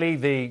 Nellie,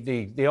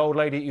 the old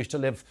lady that used to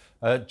live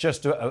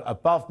just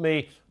above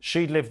me,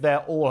 she'd lived there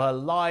all her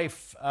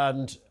life,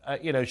 and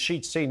you know,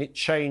 she'd seen it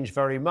change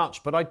very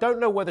much. But I don't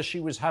know whether she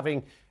was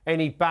having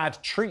any bad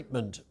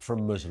treatment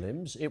from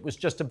Muslims. It was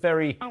just a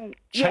very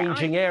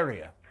changing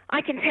area.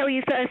 I can tell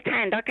you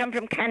firsthand. I come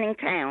from Canning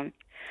Town.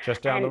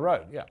 Just down the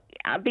road, yeah.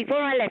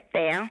 Before I left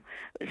there,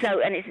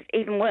 and it's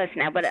even worse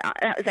now, but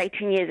that was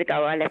 18 years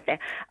ago I left there,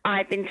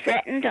 I've been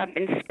threatened, I've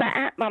been spat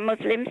at by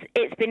Muslims.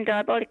 It's been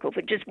diabolical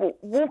for just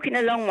walking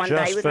along one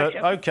day with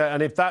OK,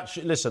 and if that's...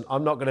 Listen,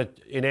 I'm not going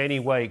to in any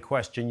way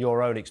question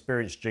your own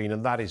experience, Jean,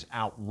 and that is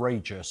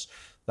outrageous.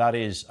 That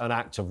is an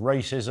act of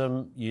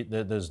racism.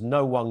 There's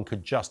no one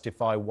could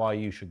justify why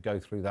you should go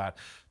through that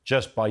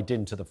just by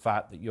dint of the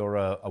fact that you're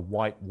a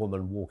white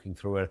woman walking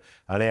through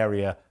an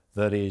area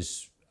that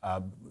is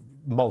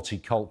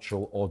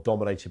multicultural or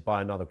dominated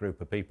by another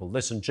group of people.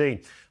 Listen,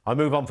 Jean, I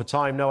move on for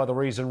time, no other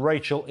reason.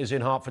 Rachel is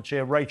in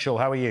Hertfordshire. Rachel,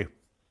 how are you?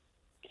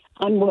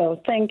 I'm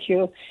well, thank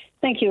you.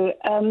 Thank you.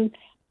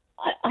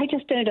 I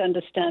just don't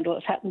understand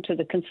what's happened to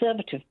the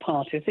Conservative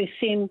Party. They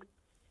seem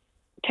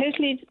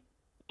totally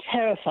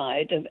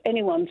terrified of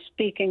anyone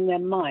speaking their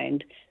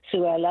mind.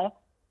 Suella,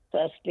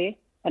 firstly,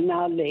 and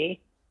now Lee.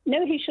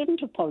 No, he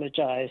shouldn't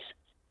apologise.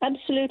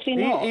 Absolutely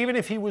not. Even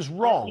if he was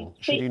wrong,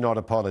 should he not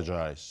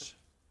apologise?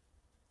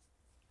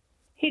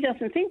 He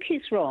doesn't think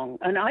he's wrong,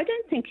 and I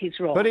don't think he's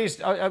wrong. But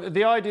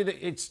the idea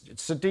that it's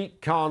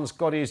Sadiq Khan's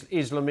got his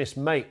Islamist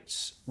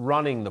mates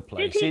running the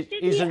place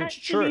isn't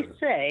true.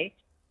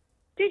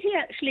 Did he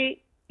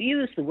actually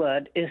use the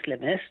word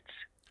Islamists?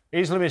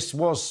 Islamist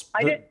was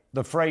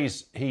the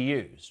phrase he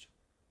used.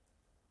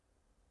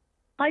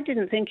 I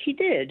didn't think he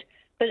did.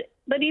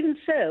 But even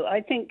so, I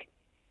think,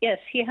 yes,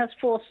 he has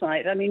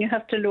foresight. I mean, you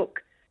have to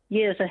look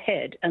years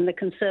ahead. And the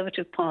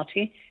Conservative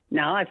Party,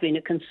 now I've been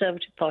a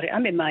Conservative Party,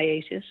 I'm in my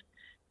 80s,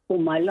 all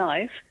my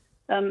life,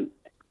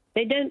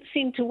 they don't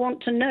seem to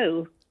want to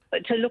know,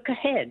 but to look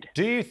ahead.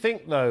 Do you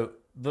think, though,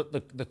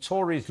 that the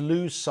Tories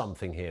lose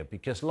something here?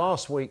 Because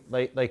last week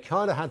they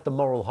kind of had the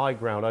moral high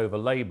ground over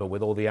Labour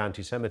with all the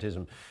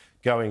anti-Semitism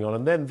going on,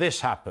 and then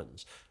this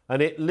happens,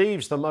 and it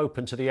leaves them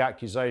open to the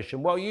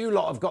accusation, well, you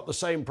lot have got the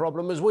same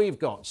problem as we've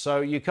got, so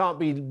you can't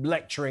be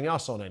lecturing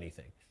us on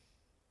anything.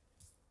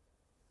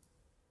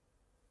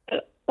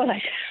 Well,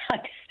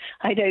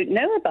 I don't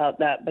know about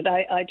that, but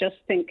I just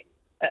think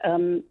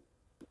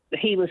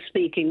he was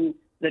speaking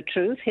the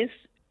truth,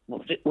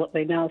 what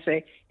they now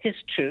say, his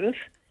truth.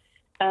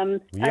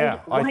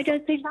 Why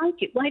don't they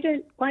like it?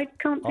 Why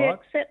can't they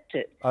accept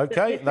it?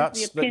 OK,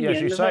 that's,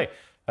 as you say,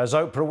 as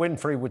Oprah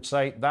Winfrey would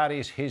say, that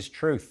is his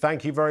truth.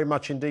 Thank you very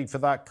much indeed for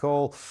that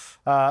call.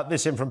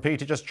 This in from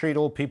Peter, just treat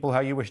all people how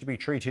you wish to be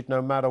treated,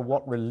 no matter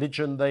what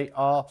religion they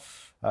are.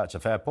 It's a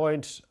fair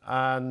point.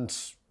 And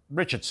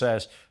Richard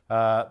says,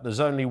 there's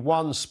only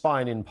one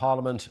spine in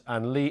Parliament,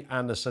 and Lee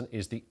Anderson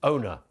is the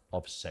owner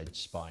of said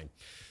spine.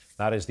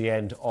 That is the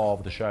end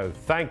of the show.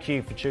 Thank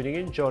you for tuning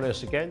in. Join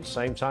us again,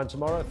 same time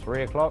tomorrow,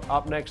 3 o'clock.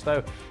 Up next,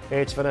 though,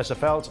 it's Vanessa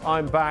Feltz.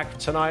 I'm back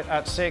tonight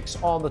at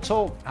 6 on The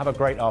Talk. Have a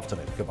great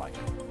afternoon. Goodbye.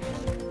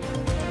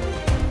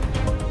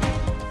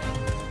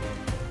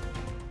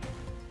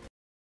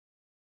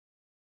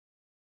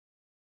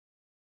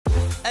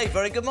 Hey,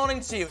 very good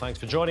morning to you. Thanks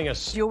for joining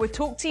us. You're with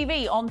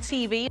talkTV,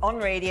 on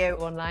radio,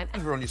 online.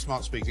 And we're on your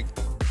smart speaker.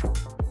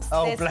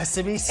 Oh, bless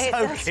him, he's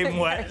soaking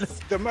wet.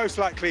 The most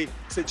likely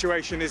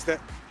situation is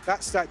that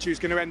statue is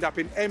going to end up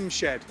in M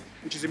Shed,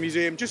 which is a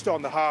museum just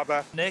on the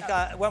harbour. Nick,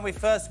 when we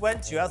first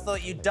went to you, I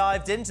thought you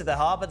dived into the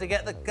harbour to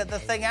get the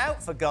thing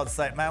out, for God's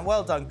sake, man.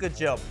 Well done, good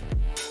job.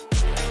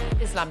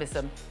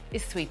 Islamism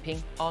is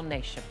sweeping our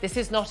nation. This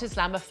is not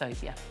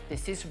Islamophobia.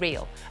 This is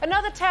real.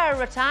 Another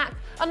terror attack,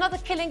 another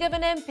killing of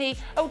an MP.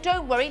 Oh,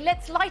 don't worry,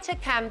 let's light a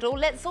candle,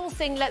 let's all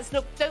sing,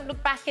 don't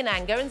look back in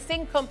anger and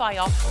sing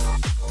Kumbaya.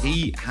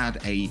 He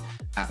had a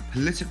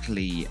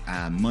politically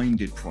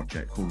minded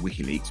project called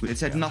WikiLeaks. It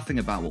said nothing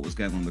about what was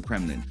going on in the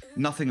Kremlin,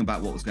 nothing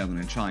about what was going on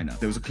in China.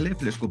 There was a clear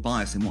political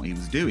bias in what he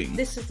was doing.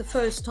 This is the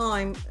first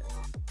time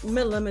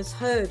Milam has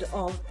heard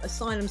of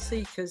asylum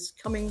seekers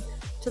coming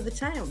to the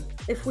town.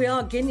 If we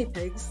are guinea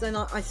pigs, then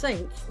I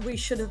think we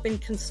should have been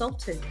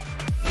consulted.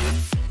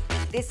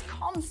 This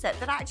concept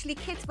that actually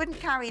kids wouldn't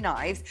carry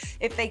knives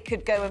if they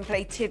could go and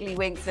play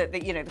tiddlywinks at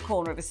the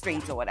corner of a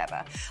street or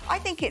whatever. I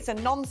think it's a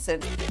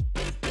nonsense.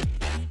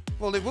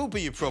 Well, it will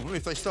be your problem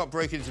if they start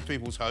breaking into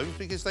people's homes,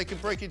 because they can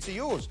break into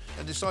yours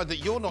and decide that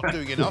you're not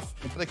doing enough.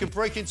 And they can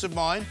break into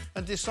mine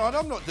and decide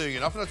I'm not doing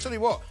enough. And I tell you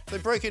what, if they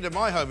break into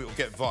my home, it will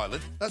get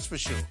violent. That's for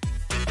sure.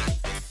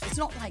 It's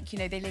not like,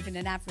 they live in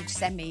an average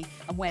semi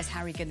and where's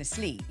Harry going to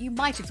sleep? You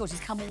might have thought he's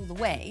come all the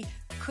way.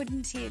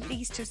 Couldn't he at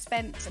least have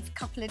spent a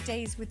couple of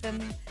days with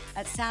them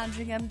at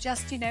Sandringham,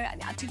 just, to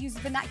use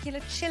the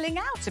vernacular, chilling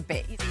out a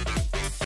bit?